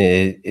it. And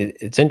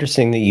it's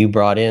interesting that you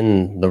brought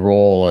in the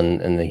role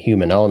and the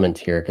human element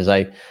here, because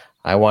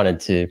I wanted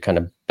to kind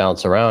of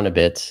bounce around a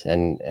bit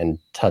and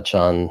touch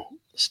on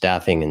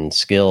staffing and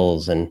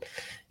skills and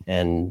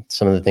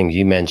some of the things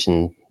you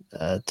mentioned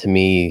to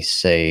me,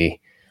 say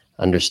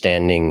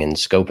understanding and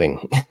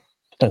scoping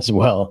as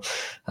well.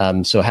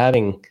 So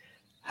having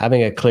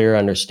a clear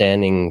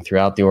understanding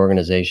throughout the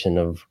organization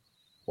of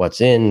what's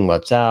in,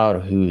 what's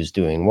out, who's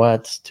doing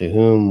what, to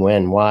whom,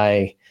 when,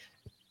 why,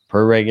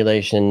 per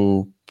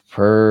regulation,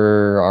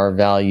 per our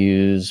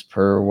values,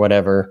 per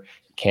whatever.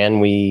 Can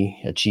we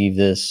achieve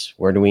this?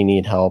 Where do we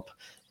need help?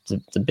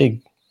 It's a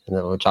big,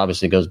 which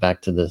obviously goes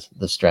back to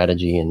the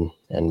strategy and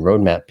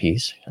roadmap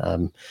piece.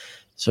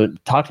 So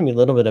talk to me a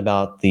little bit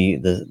about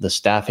the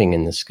staffing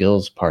and the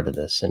skills part of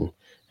this and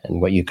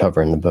what you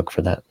cover in the book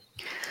for that.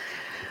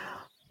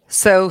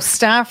 So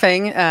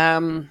staffing,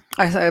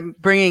 I'm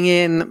bringing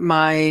in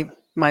my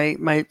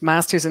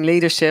master's in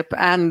leadership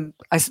and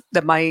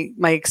my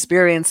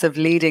experience of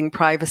leading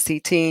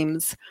privacy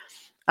teams.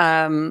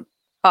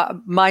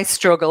 My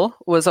struggle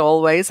was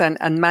always, and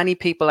many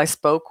people I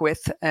spoke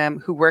with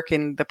who work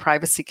in the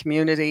privacy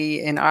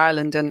community in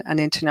Ireland and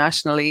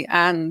internationally,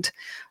 and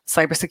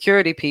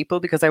cybersecurity people,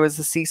 because I was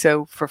a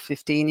CISO for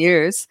 15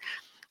 years,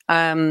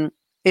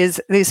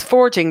 is these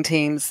forging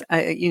teams.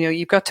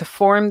 You've got to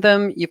form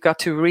them, you've got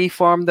to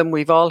reform them.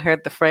 We've all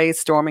heard the phrase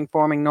storming,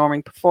 forming,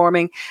 norming,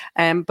 performing.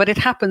 But it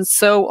happens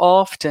so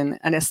often,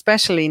 and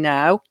especially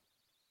now,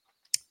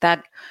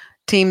 that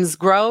teams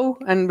grow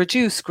and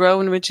reduce,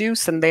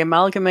 and they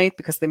amalgamate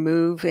because they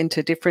move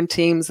into different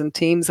teams and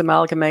teams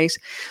amalgamate.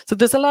 So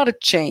there's a lot of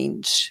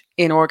change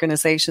in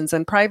organizations,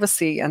 and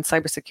privacy and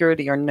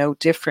cybersecurity are no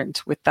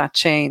different with that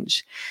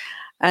change.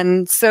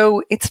 And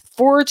so it's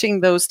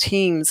forging those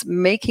teams,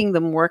 making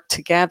them work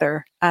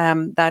together,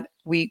 that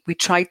we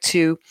try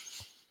to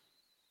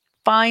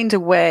find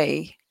a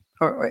way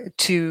or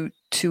to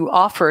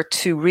offer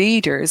to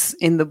readers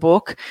in the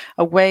book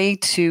a way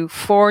to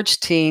forge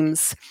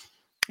teams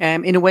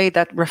in a way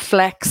that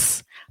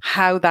reflects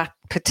how that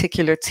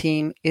particular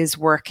team is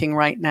working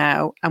right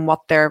now and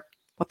what their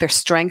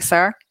strengths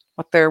are,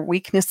 what their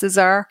weaknesses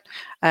are.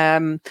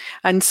 And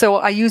so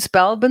I use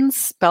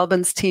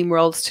Belbin's team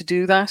roles to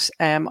do that.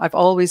 I've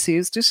always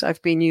used it.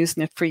 I've been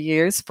using it for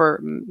years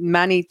for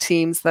many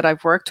teams that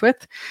I've worked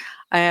with.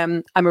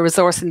 I'm a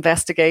resource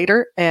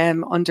investigator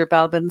under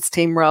Belbin's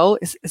team role.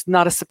 It's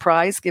not a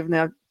surprise given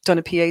I've done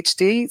a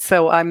PhD.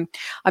 So I'm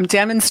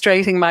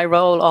demonstrating my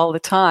role all the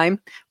time,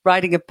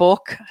 writing a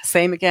book,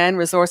 same again,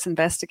 resource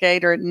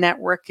investigator,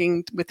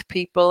 networking with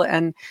people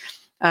and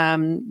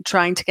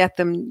trying to get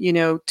them,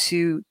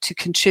 to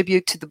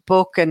contribute to the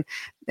book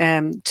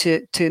and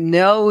to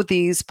know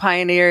these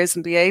pioneers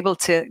and be able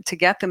to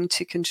get them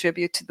to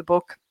contribute to the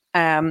book.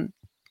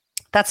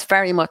 That's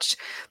very much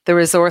the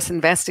resource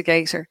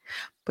investigator.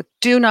 But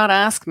do not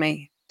ask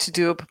me to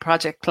do up a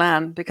project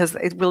plan, because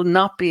it will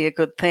not be a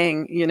good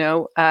thing,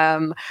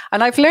 and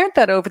I've learned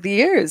that over the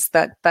years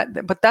but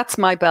that's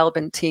my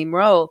Belbin team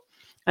role.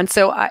 And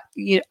so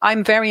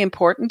I'm very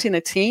important in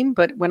a team,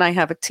 but when I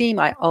have a team,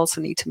 I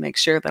also need to make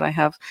sure that I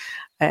have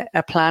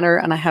a planner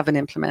and I have an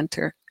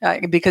implementer,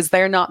 because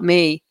they're not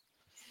me.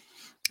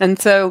 And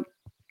so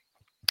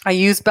I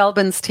use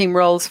Belbin's team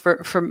roles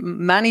for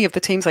many of the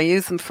teams. I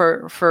use them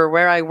for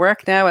where I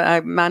work now. I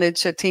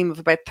manage a team of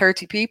about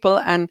 30 people,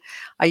 and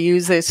I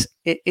use it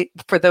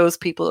for those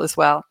people as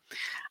well.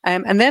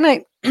 And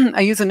then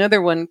I use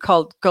another one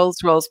called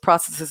Goals, Roles,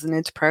 Processes, and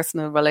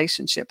Interpersonal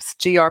Relationships,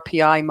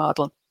 GRPI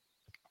model.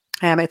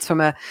 It's from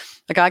a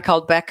guy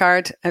called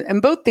Beckard.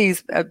 And both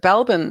these,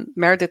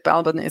 Meredith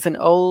Belbin is an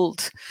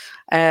old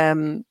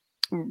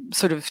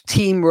sort of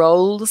team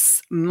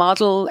roles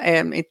model.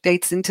 It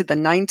dates into the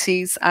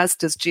 90s, as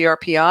does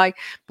GRPI,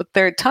 but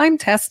they're time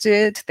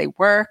tested, they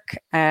work,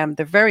 they're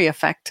very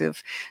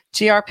effective.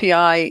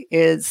 GRPI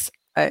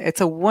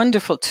it's a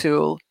wonderful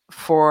tool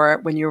for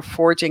when you're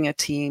forging a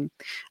team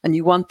and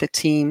you want the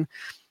team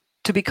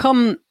to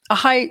become a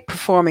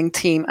high-performing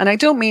team. And I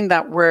don't mean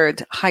that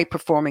word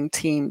high-performing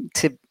team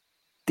to,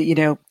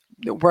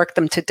 work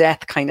them to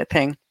death kind of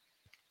thing.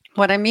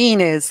 What I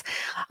mean is,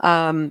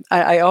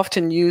 I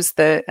often use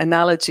the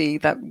analogy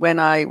that when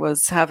I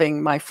was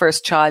having my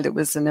first child, it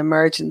was an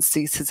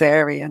emergency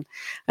cesarean.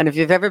 And if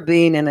you've ever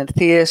been in a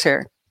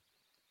theatre,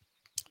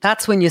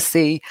 that's when you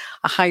see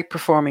a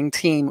high-performing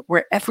team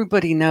where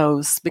everybody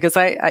knows, because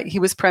he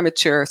was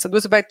premature. So there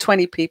was about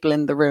 20 people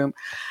in the room.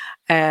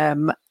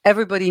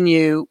 Everybody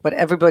knew what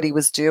everybody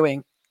was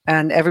doing,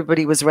 and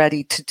everybody was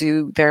ready to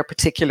do their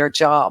particular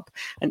job.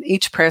 And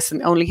each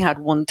person only had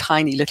one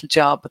tiny little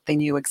job, but they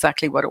knew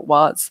exactly what it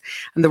was.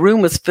 And the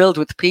room was filled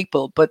with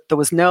people, but there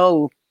was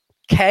no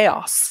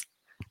chaos.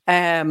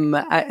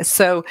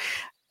 So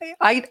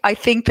I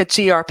think that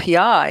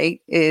GRPI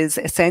is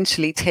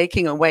essentially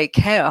taking away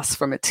chaos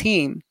from a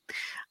team.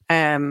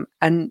 And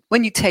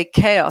when you take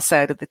chaos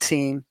out of the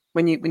team,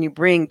 when you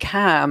bring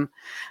calm,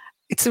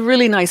 it's a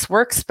really nice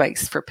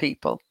workspace for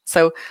people.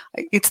 So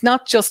it's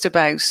not just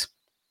about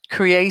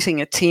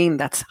creating a team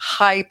that's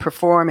high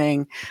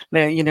performing,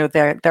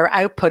 their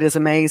output is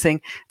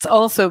amazing. It's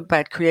also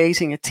about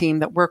creating a team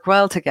that work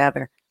well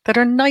together, that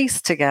are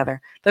nice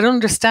together, that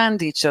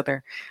understand each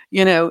other,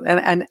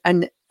 and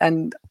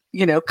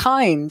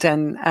kind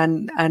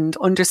and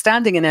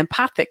understanding and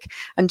empathic.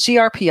 And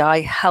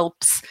GRPI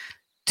helps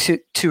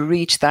to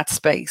reach that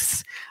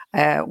space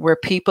where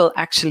people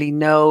actually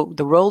know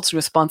the roles and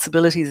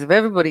responsibilities of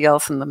everybody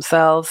else and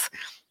themselves.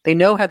 They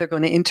know how they're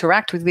going to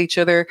interact with each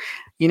other.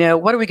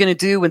 What are we going to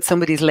do when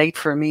somebody's late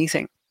for a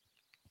meeting?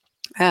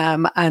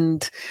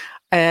 And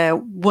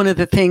one of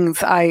the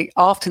things I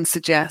often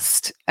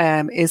suggest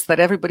is that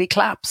everybody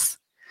claps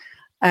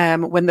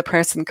when the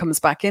person comes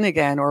back in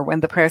again, or when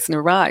the person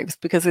arrives,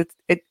 because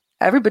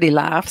everybody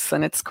laughs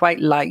and it's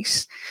quite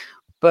light,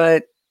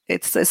 but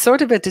it's a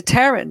sort of a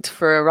deterrent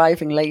for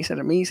arriving late at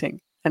a meeting.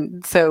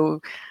 And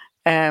so,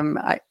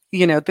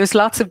 there's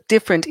lots of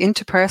different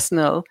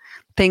interpersonal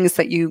things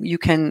that you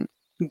can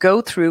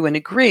go through and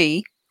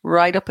agree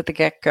right up at the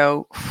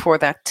get-go for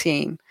that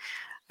team.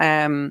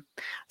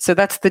 So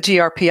that's the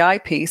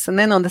GRPI piece. And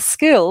then on the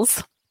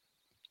skills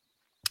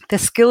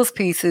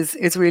piece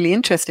is really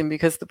interesting,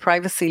 because the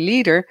privacy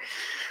leader,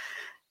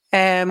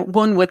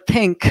 one would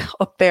think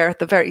up there at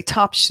the very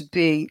top should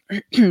be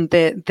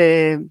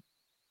the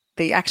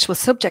actual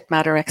subject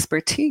matter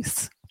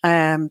expertise.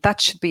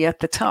 That should be at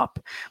the top.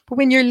 But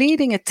when you're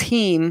leading a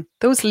team,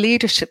 those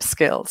leadership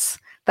skills,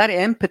 that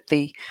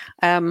empathy,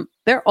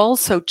 they're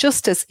also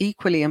just as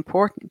equally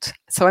important.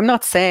 So I'm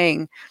not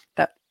saying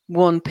that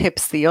one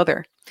pips the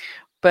other,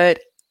 but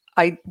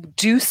I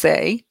do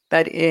say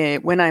that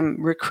when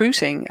I'm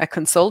recruiting a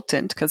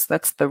consultant, because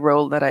that's the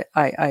role that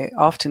I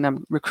often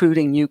am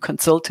recruiting new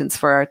consultants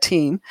for our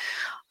team,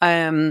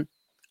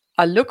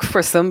 I look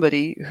for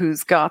somebody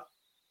who's got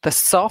the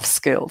soft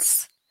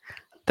skills,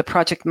 the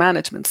project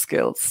management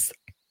skills,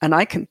 and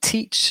I can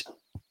teach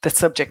the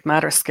subject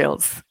matter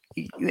skills.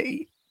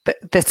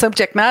 The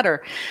subject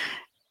matter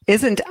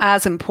isn't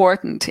as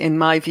important, in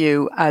my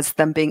view, as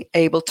them being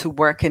able to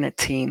work in a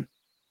team.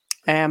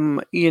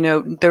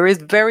 There is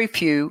very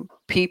few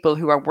people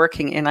who are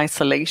working in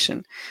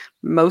isolation.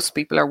 Most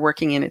people are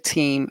working in a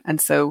team. And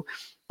so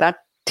that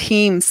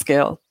team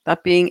skill,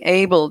 that being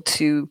able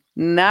to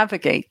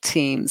navigate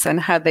teams and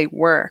how they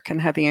work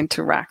and how they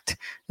interact,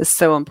 is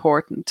so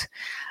important.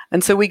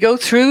 And so we go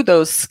through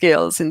those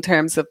skills in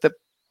terms of the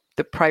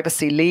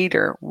privacy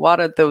leader.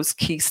 What are those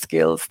key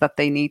skills that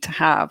they need to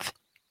have?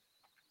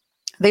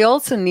 They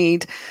also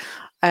need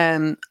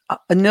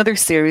another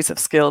series of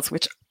skills,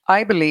 which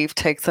I believe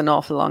takes an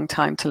awful long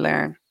time to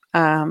learn.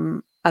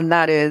 And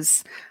that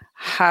is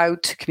how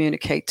to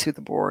communicate to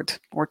the board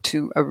or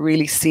to a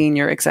really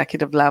senior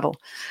executive level,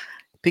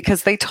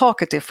 because they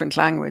talk a different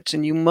language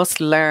and you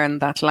must learn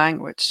that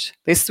language.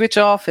 They switch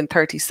off in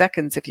 30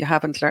 seconds if you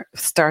haven't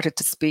started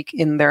to speak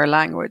in their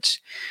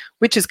language,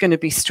 which is going to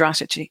be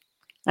strategy.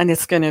 And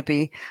it's going to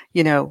be,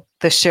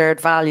 the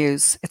shared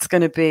values. It's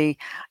going to be,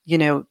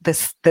 the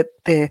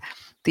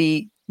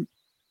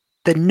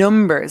the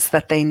numbers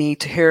that they need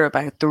to hear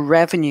about, the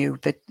revenue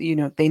that,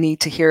 they need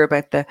to hear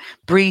about, the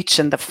breach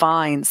and the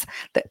fines,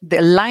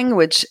 the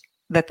language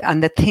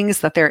and the things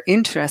that they're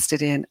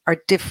interested in are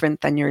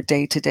different than your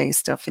day-to-day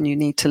stuff, and you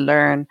need to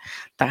learn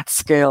that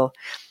skill.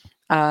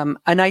 And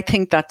I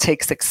think that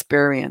takes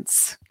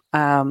experience.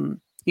 The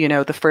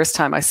first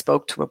time I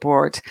spoke to a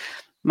board,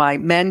 my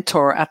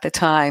mentor at the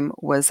time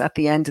was at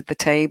the end of the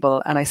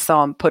table, and I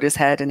saw him put his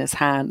head in his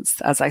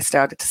hands as I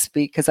started to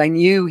speak, because I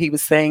knew he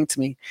was saying to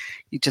me,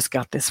 "You just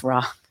got this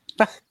wrong."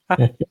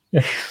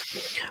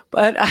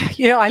 But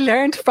I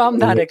learned from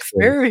that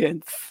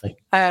experience.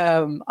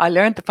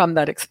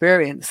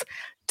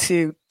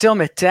 To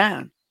dumb it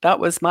down. That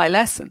was my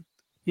lesson.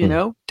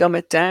 Dumb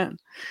it down.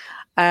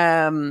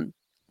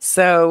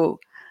 So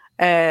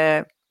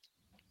they're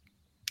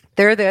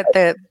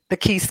the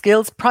key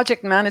skills.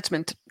 Project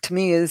management to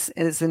me is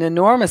an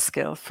enormous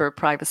skill for a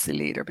privacy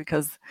leader,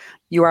 because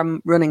you are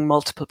running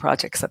multiple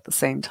projects at the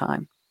same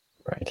time.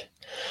 Right.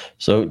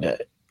 So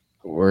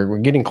we're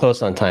getting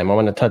close on time. I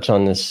want to touch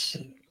on this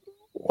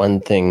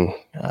one thing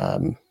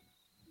because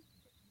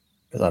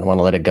I don't want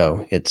to let it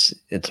go. It's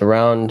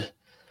around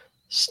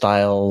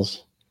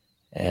styles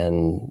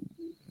and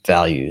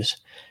values,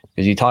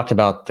 because you talked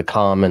about the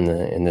comm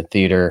in the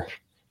theater.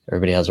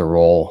 Everybody has a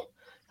role.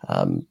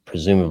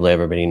 Presumably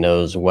everybody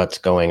knows what's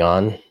going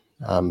on,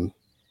 and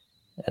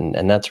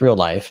that's real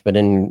life. But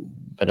in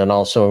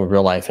also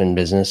real life in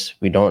business,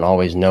 we don't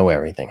always know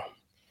everything,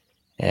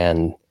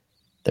 and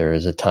there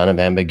is a ton of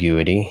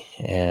ambiguity,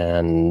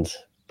 and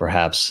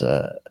perhaps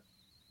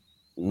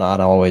not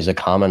always a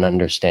common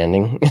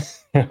understanding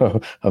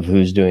of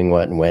who's doing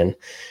what and when,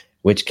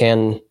 which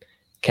can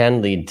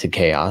lead to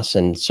chaos,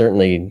 and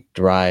certainly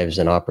drives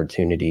an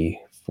opportunity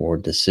for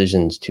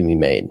decisions to be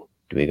made.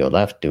 Do we go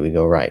left? Do we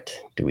go right?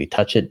 Do we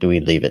touch it? Do we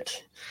leave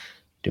it?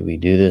 Do we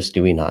do this?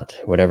 Do we not?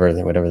 Whatever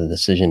the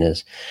decision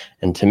is.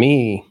 And to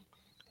me,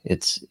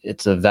 it's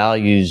a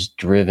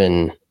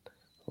values-driven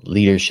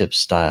leadership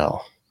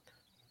style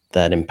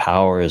that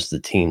empowers the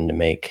team to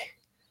make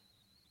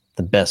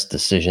the best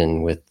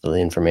decision with the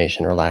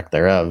information or lack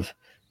thereof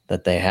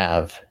that they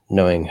have,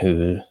 knowing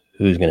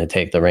who's going to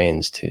take the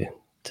reins to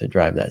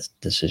drive that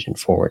decision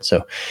forward.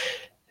 So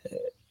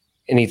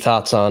any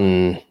thoughts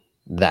on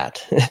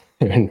that?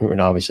 And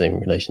obviously in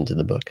relation to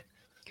the book.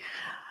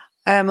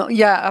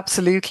 Yeah,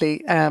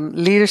 absolutely.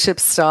 Leadership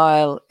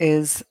style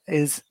is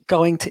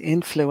going to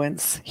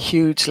influence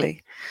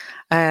hugely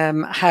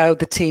how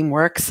the team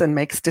works and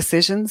makes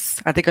decisions.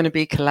 Are they going to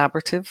be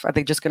collaborative? Are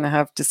they just going to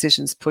have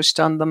decisions pushed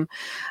on them?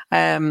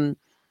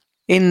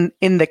 In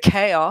the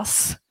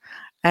chaos,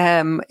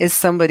 is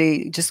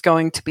somebody just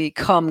going to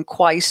become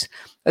quite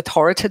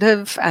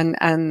authoritative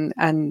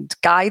and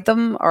guide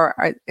them,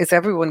 or is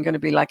everyone going to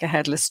be like a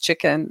headless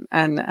chicken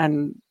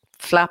and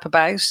flap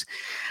about?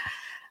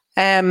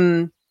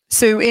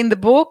 So in the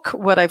book,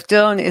 what I've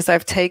done is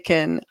I've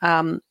taken,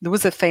 there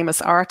was a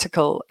famous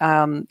article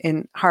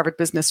in Harvard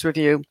Business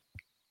Review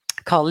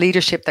called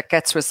Leadership That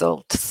Gets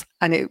Results.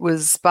 And it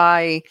was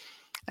by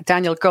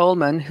Daniel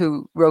Goleman,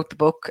 who wrote the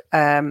book,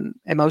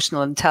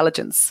 Emotional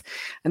Intelligence.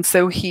 And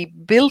so he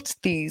built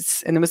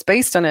these, and it was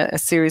based on a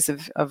series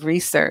of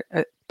research,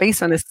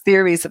 based on a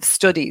series of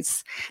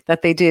studies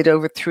that they did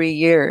over 3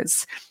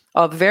 years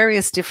of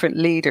various different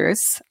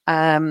leaders,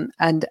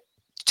 and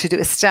to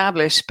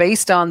establish,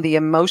 based on the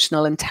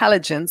emotional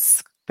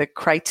intelligence, the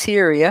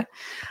criteria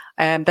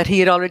that he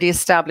had already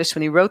established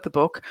when he wrote the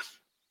book,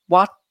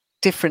 what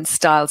different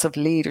styles of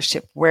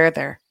leadership were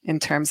there in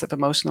terms of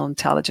emotional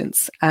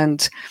intelligence.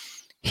 And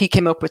he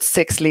came up with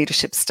 6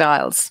 leadership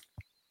styles.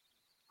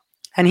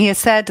 And he has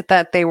said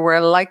that they were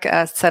like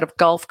a set of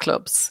golf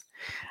clubs,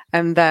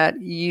 and that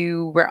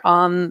you were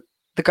on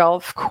the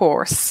golf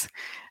course.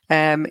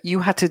 You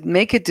had to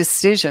make a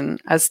decision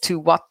as to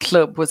what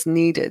club was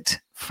needed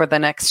for the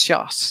next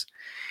shot,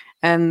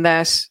 and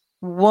that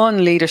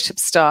one leadership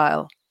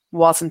style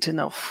wasn't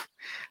enough,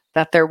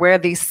 that there were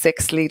these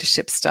 6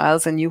 leadership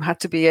styles, and you had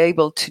to be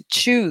able to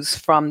choose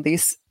from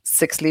these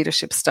 6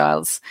 leadership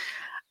styles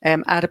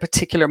at a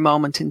particular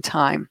moment in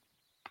time.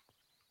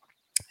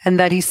 And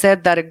that he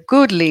said that a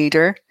good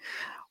leader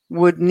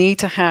would need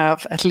to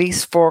have at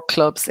least 4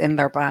 clubs in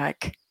their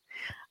bag,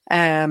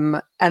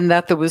 and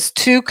that there was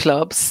 2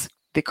 clubs,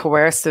 the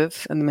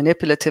coercive and the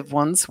manipulative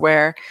ones,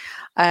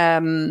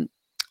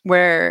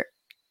 were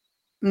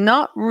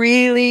not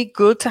really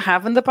good to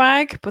have in the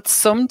bag, but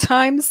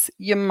sometimes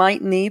you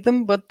might need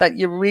them, but that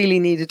you really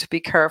needed to be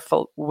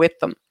careful with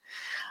them.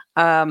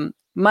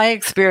 My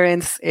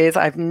experience is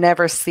I've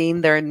never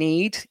seen their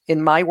need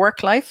in my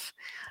work life,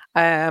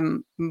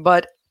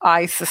 but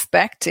I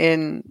suspect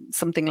in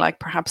something like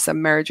perhaps a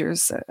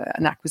mergers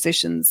and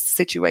acquisitions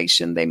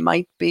situation, they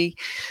might be,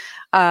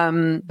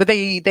 but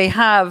they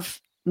have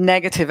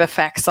negative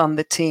effects on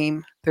the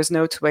team. There's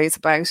no 2 ways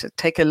about it.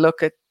 Take a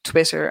look at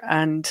Twitter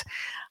and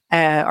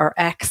or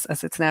X,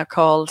 as it's now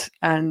called,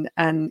 and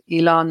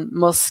Elon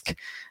Musk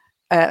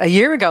a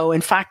year ago,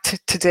 in fact,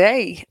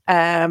 today,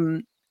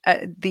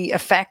 the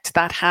effect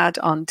that had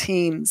on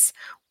teams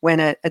when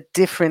a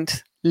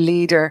different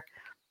leader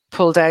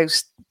pulled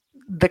out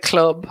the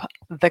club,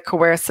 the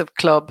coercive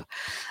club.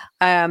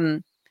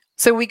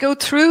 So we go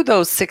through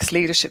those 6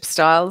 leadership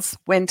styles,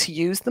 when to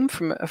use them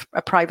from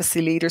a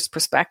privacy leader's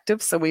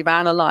perspective. So we've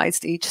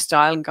analysed each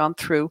style and gone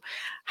through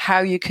how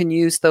you can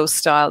use those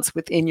styles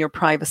within your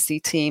privacy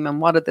team,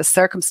 and what are the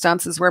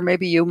circumstances where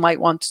maybe you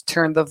might want to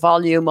turn the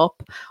volume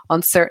up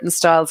on certain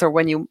styles, or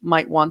when you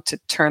might want to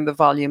turn the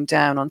volume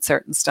down on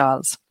certain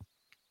styles.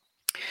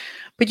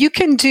 But you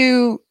can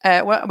do,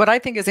 what I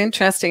think is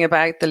interesting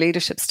about the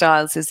leadership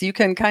styles is you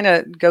can kind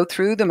of go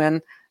through them,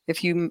 and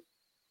if you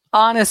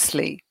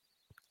honestly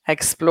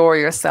explore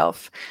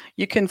yourself,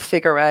 you can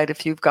figure out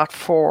if you've got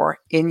 4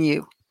 in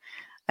you.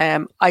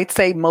 I'd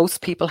say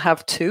most people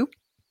have 2.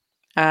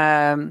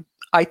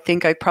 I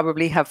think I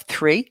probably have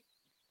 3.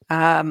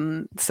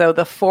 So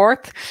the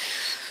 4th,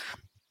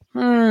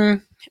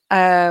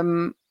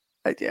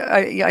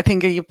 I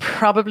think you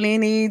probably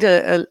need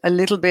a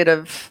little bit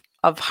of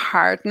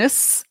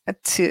hardness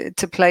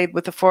to play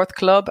with the 4th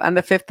club, and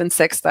the 5th and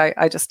 6th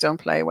I just don't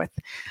play with.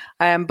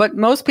 But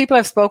most people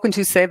I've spoken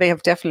to say they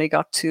have definitely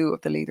got 2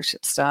 of the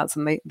leadership styles,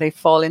 and they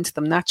fall into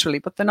them naturally,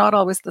 but they're not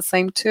always the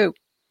same 2.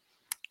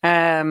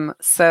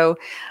 So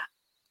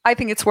I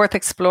think it's worth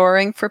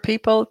exploring for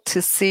people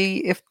to see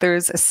if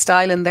there's a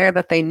style in there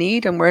that they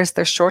need and where's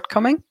their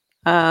shortcoming.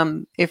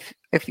 If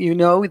you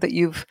know that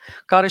you've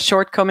got a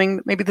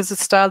shortcoming, maybe there's a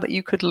style that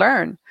you could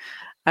learn.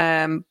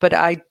 But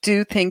I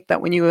do think that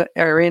when you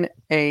are in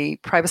a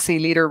privacy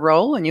leader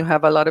role and you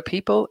have a lot of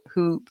people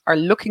who are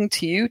looking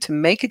to you to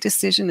make a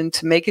decision, and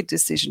to make a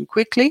decision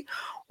quickly,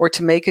 or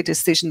to make a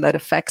decision that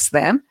affects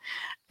them,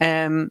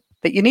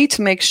 that you need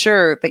to make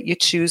sure that you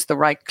choose the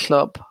right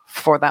club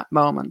for that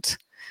moment.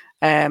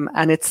 And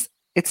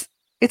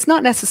it's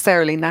not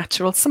necessarily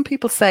natural. Some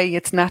people say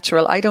it's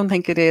natural. I don't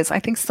think it is. I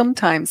think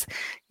sometimes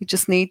you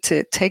just need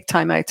to take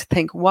time out to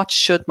think, what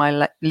should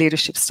my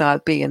leadership style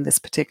be in this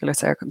particular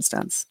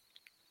circumstance?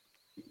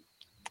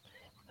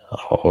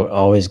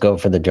 Always go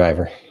for the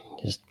driver.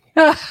 Just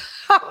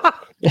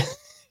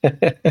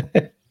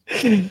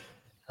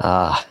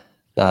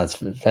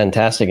that's a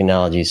fantastic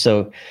analogy.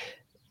 So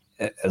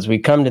as we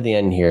come to the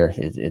end here,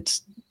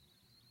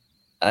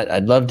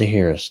 I'd love to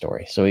hear a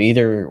story. So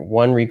either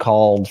one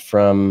recalled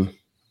from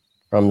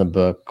the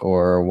book,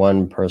 or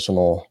one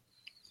personal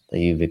that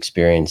you've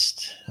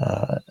experienced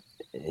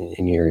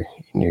in your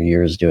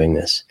years doing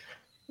this.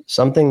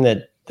 Something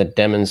that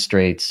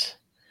demonstrates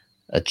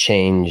a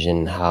change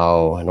in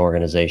how an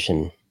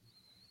organization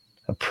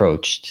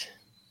approached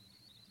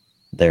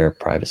their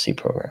privacy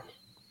program.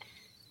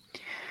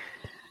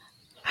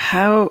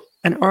 How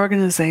an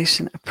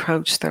organization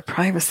approached their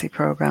privacy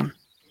program.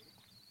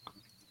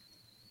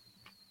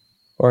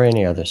 Or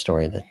any other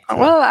story that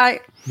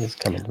is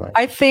coming to mind.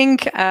 I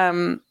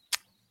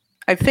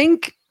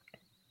think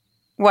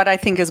what I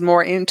think is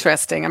more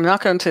interesting, I'm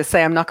not going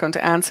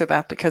to answer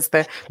that, because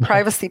the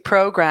privacy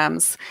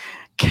programs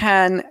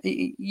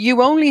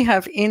you only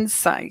have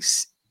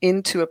insight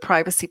into a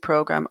privacy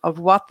program of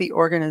what the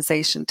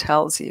organization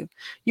tells you.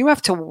 You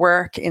have to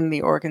work in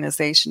the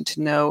organization to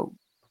know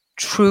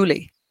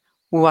truly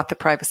what the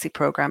privacy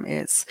program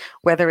is,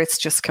 whether it's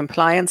just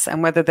compliance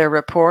and whether they're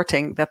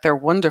reporting that they're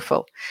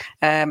wonderful.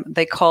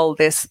 They call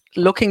this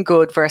looking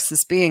good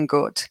versus being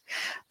good.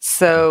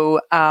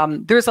 So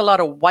there's a lot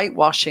of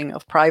whitewashing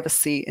of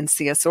privacy in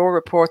CSO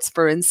reports,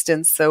 for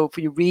instance. So if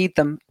you read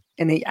them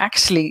and you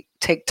actually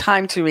take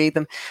time to read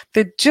them,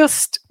 they're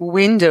just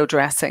window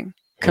dressing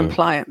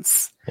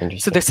compliance.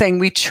 So they're saying,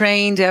 we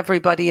trained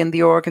everybody in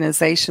the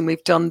organization,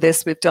 we've done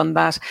this, we've done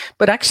that.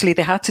 But actually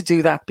they had to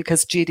do that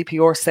because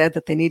GDPR said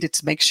that they needed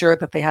to make sure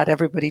that they had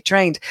everybody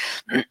trained.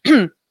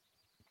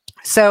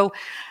 So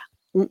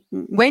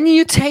when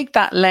you take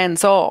that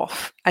lens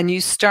off and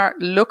you start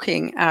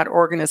looking at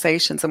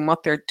organizations and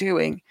what they're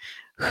doing,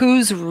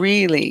 who's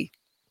really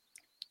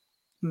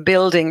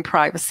building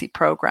privacy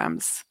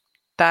programs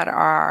that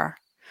are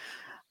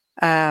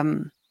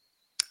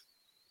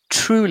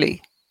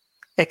truly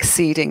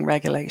exceeding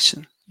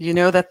regulation? You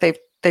know that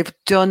they've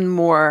done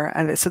more,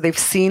 and so they've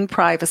seen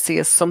privacy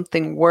as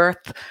something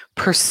worth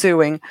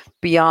pursuing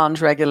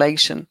beyond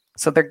regulation.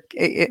 So they're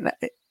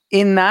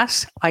in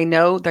that, I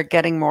know they're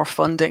getting more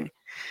funding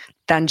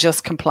than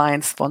just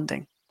compliance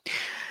funding.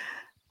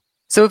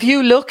 So if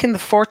you look in the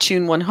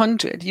Fortune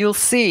 100, you'll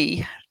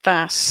see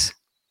that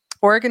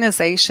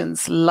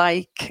organizations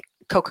like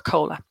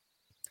Coca-Cola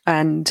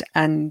and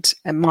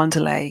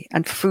Mondelez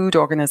and food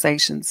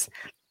organizations,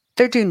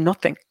 they're doing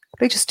nothing.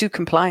 They just do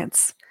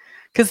compliance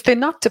because they're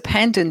not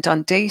dependent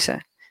on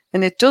data,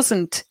 and it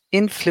doesn't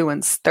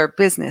influence their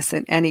business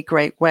in any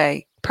great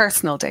way.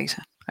 Personal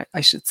data,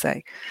 I should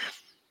say.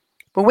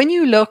 But when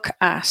you look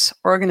at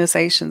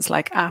organizations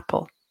like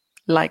Apple,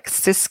 like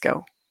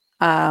Cisco,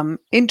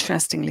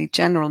 interestingly,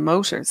 General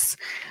Motors,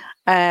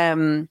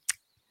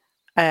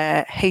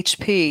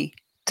 HP,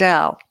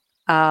 Dell,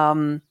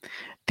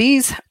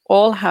 these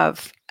all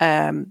have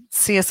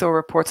CSO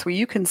reports where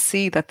you can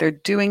see that they're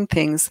doing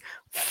things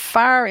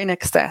far in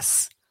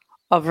excess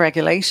of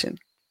regulation.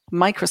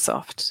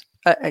 Microsoft,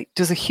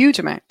 there's a huge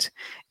amount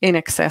in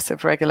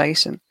excessive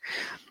regulation.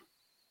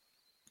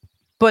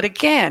 But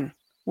again,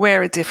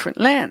 wear a different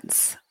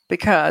lens,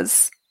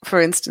 because,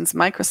 for instance,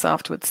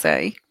 Microsoft would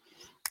say,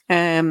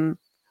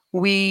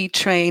 we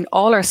train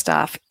all our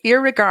staff,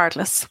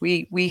 irregardless.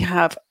 We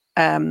have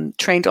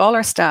trained all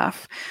our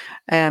staff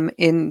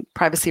in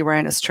privacy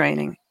awareness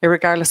training,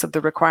 irregardless of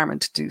the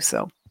requirement to do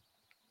so.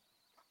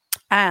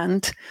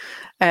 And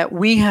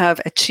we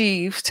have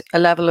achieved a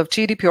level of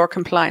GDPR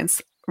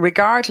compliance,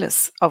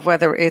 regardless of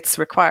whether it's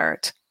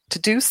required to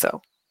do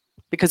so,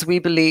 because we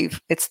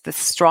believe it's the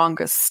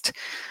strongest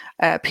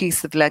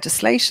piece of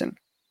legislation.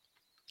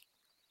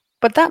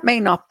 But that may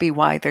not be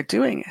why they're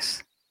doing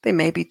it. They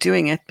may be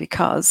doing it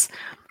because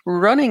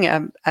running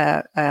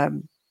a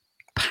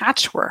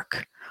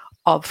patchwork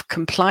of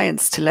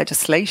compliance to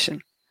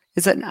legislation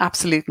is an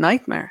absolute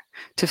nightmare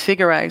to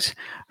figure out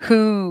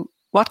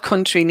what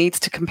country needs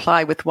to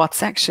comply with what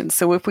section.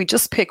 So if we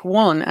just pick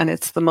one and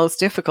it's the most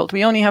difficult,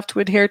 we only have to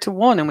adhere to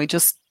one, and we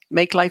just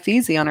make life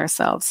easy on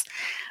ourselves.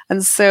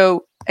 And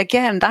so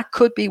again, that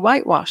could be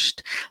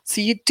whitewashed.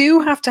 So you do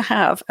have to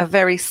have a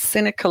very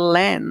cynical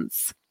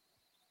lens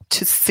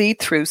to see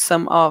through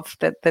some of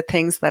the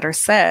things that are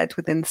said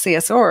within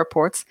CSO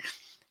reports.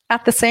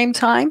 At the same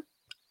time,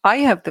 I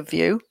have the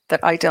view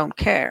that I don't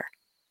care.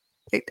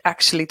 It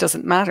actually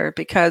doesn't matter,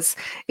 because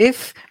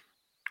if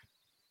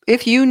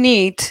you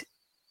need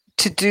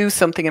to do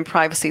something in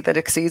privacy that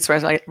exceeds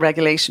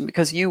regulation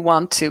because you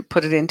want to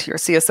put it into your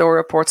CSO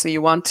reports, or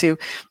you want to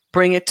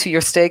bring it to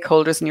your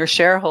stakeholders and your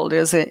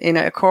shareholders in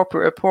a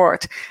corporate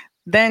report,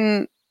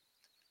 then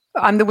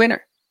I'm the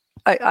winner.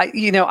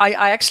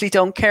 I actually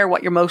don't care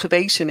what your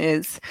motivation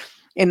is,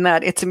 in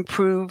that it's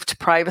improved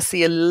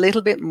privacy a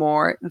little bit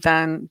more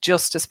than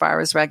just as far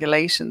as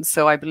regulations.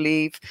 So I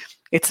believe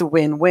it's a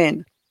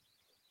win-win.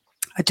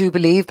 I do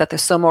believe that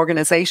there's some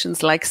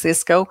organizations like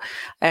Cisco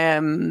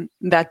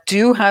that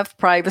do have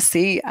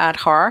privacy at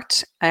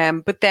heart,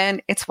 but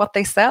then it's what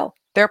they sell.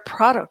 Their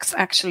products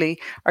actually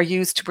are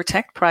used to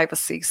protect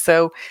privacy.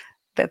 So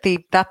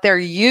that they're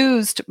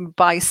used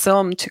by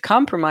some to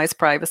compromise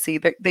privacy,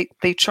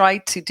 they try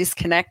to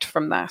disconnect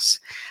from that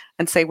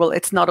and say, well,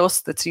 it's not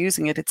us that's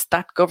using it. It's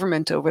that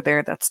government over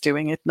there that's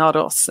doing it, not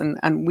us.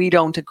 And we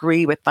don't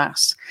agree with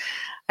that.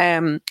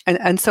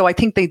 And so I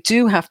think they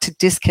do have to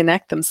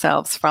disconnect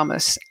themselves from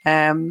it.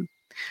 And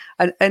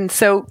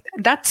so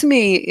that to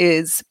me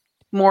is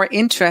more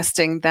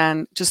interesting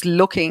than just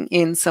looking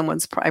in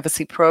someone's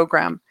privacy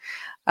program.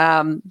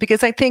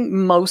 Because I think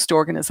most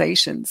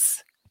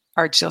organizations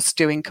are just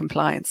doing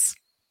compliance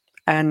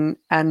and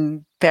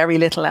very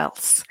little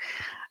else.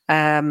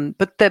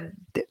 But the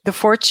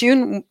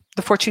Fortune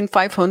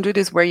 500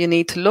 is where you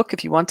need to look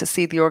if you want to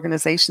see the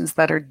organizations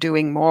that are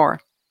doing more.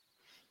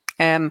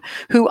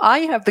 Who I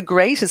have the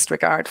greatest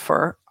regard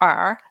for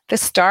are the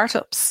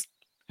startups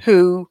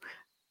who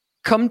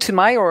come to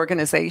my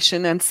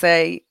organization and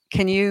say,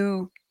 can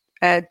you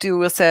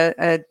do us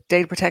a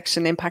data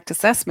protection impact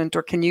assessment,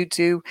 or can you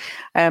do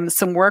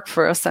some work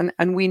for us?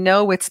 And we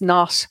know it's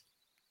not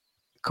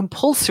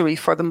compulsory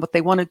for them, but they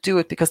want to do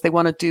it because they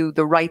want to do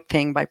the right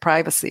thing by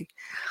privacy.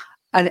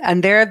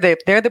 And they're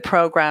the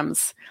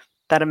programs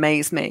that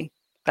amaze me,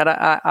 that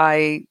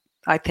I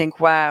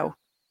think, wow,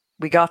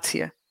 we got to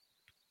you.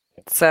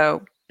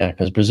 So yeah,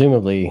 because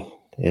presumably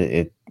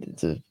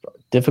it's a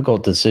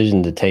difficult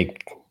decision to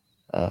take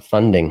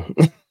funding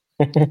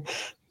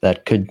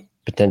that could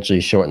potentially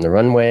shorten the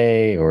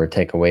runway or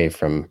take away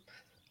from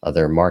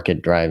other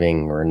market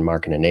driving or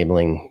market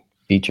enabling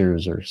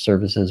features or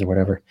services or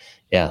whatever.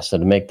 Yeah, so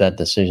to make that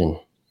decision,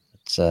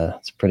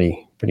 it's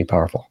pretty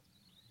powerful.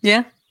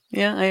 Yeah,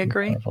 I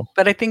agree. Powerful.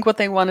 But I think what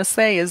they want to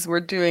say is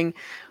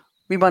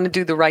we want to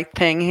do the right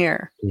thing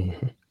here.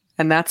 Mm-hmm.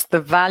 And that's the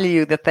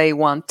value that they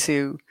want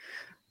to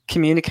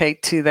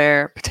communicate to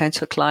their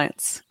potential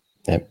clients.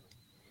 Yep.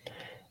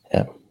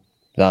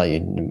 Value,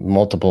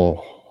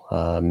 multiple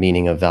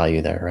meaning of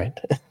value there,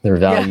 right? Their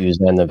values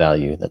and the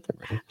value that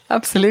they're bringing.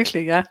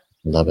 Absolutely, yeah.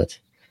 Love it.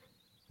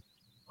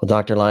 Well,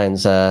 Dr.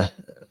 Lyons,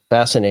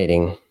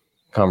 fascinating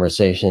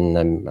conversation.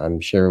 I'm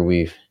sure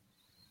we've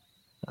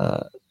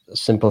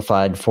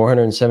simplified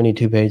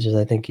 472 pages,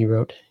 I think you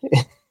wrote.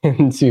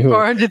 Into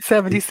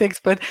 476,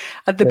 but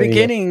at the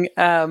beginning,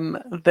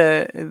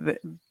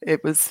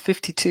 it was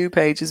 52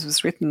 pages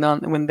was written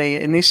on when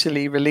they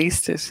initially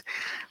released it,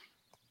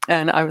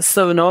 and I was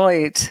so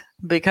annoyed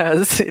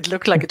because it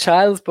looked like a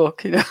child's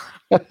book, you know.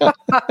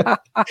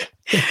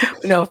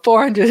 No,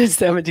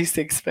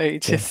 476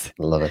 pages.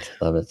 Yeah, love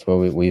it. Well,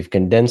 we've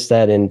condensed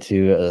that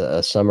into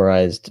a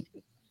summarized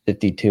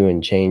 52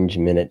 and change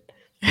minute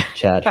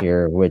chat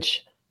here,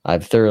 which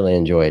I've thoroughly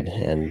enjoyed,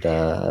 and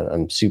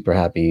I'm super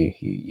happy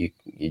you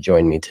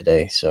joined me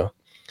today. So,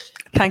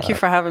 thank you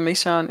for having me,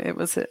 Sean. It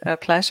was a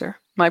pleasure,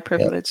 my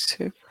privilege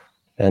too.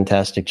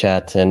 Fantastic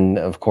chat, and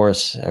of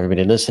course,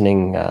 everybody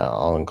listening,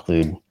 I'll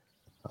include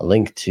a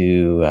link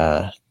to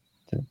the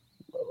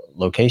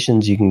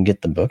locations you can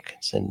get the book.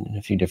 It's in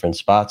a few different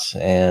spots,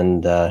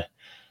 and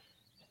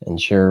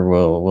sure,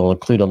 we'll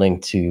include a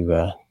link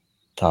to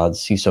Todd's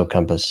CISO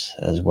Compass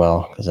as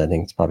well, because I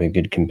think it's probably a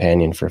good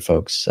companion for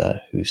folks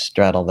who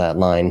straddle that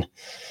line.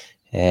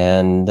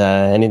 And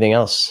anything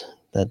else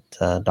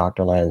that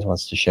Dr. Lyons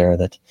wants to share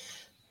that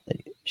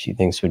she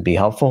thinks would be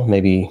helpful?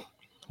 Maybe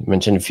you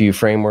mentioned a few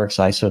frameworks,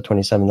 ISO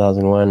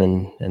 27001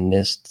 and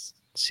NIST,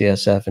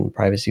 CSF, and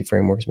privacy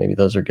frameworks. Maybe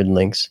those are good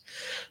links.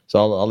 So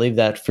I'll leave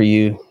that for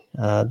you,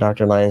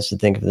 Dr. Lyons, to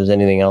think if there's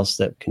anything else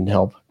that can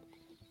help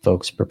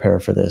folks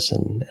prepare for this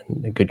and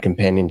a good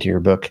companion to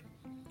your book.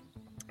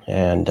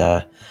 And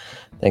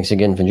thanks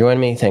again for joining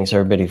me. Thanks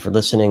everybody for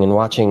listening and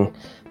watching.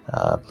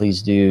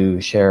 Please do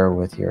share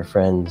with your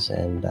friends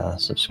and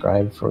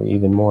subscribe for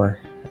even more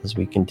as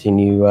we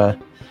continue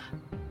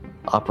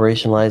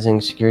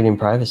operationalizing security and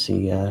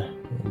privacy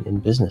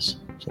in business.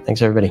 So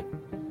thanks everybody.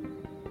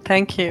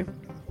 Thank you.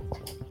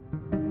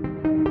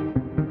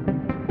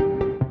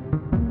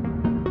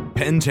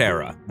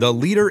 Pantera, the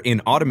leader in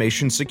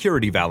automation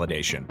security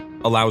validation,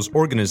 allows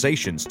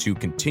organizations to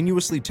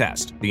continuously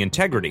test the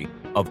integrity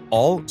of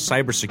all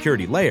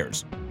cybersecurity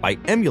layers by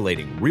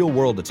emulating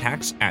real-world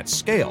attacks at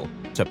scale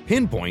to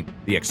pinpoint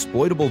the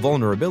exploitable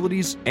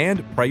vulnerabilities and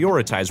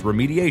prioritize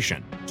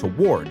remediation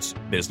towards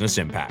business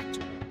impact.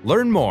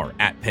 Learn more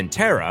at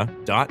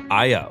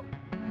pantera.io.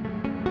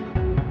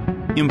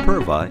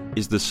 Imperva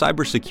is the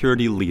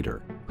cybersecurity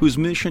leader whose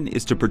mission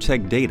is to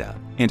protect data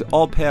and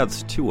all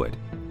paths to it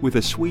with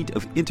a suite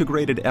of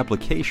integrated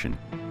application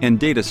and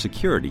data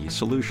security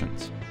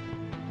solutions.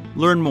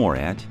 Learn more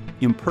at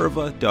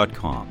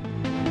imperva.com.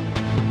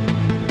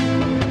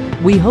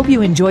 We hope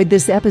you enjoyed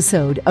this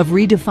episode of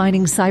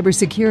Redefining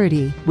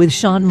Cybersecurity with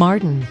Sean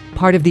Martin,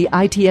 part of the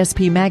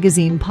ITSP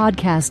Magazine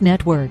podcast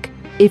network.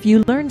 If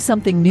you learned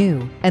something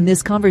new and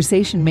this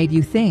conversation made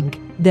you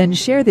think, then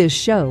share this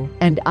show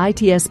and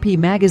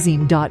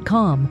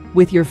itspmagazine.com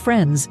with your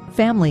friends,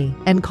 family,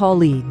 and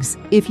colleagues.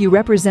 If you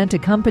represent a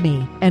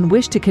company and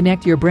wish to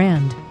connect your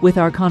brand with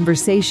our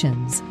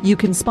conversations, you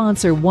can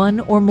sponsor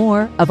one or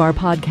more of our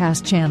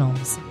podcast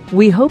channels.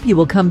 We hope you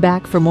will come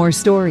back for more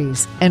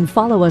stories and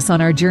follow us on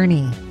our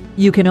journey.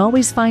 You can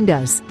always find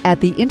us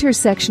at the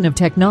intersection of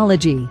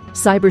technology,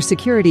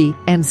 cybersecurity,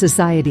 and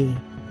society.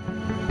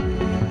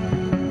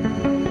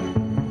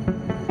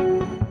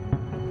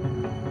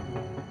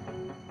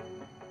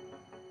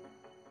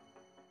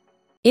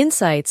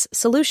 Insights,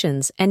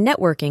 solutions, and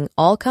networking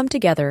all come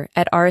together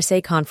at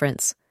RSA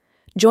Conference.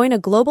 Join a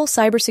global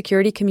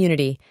cybersecurity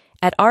community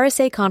at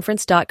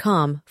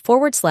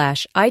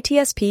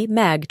rsaconference.com/ITSP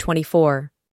Mag 24.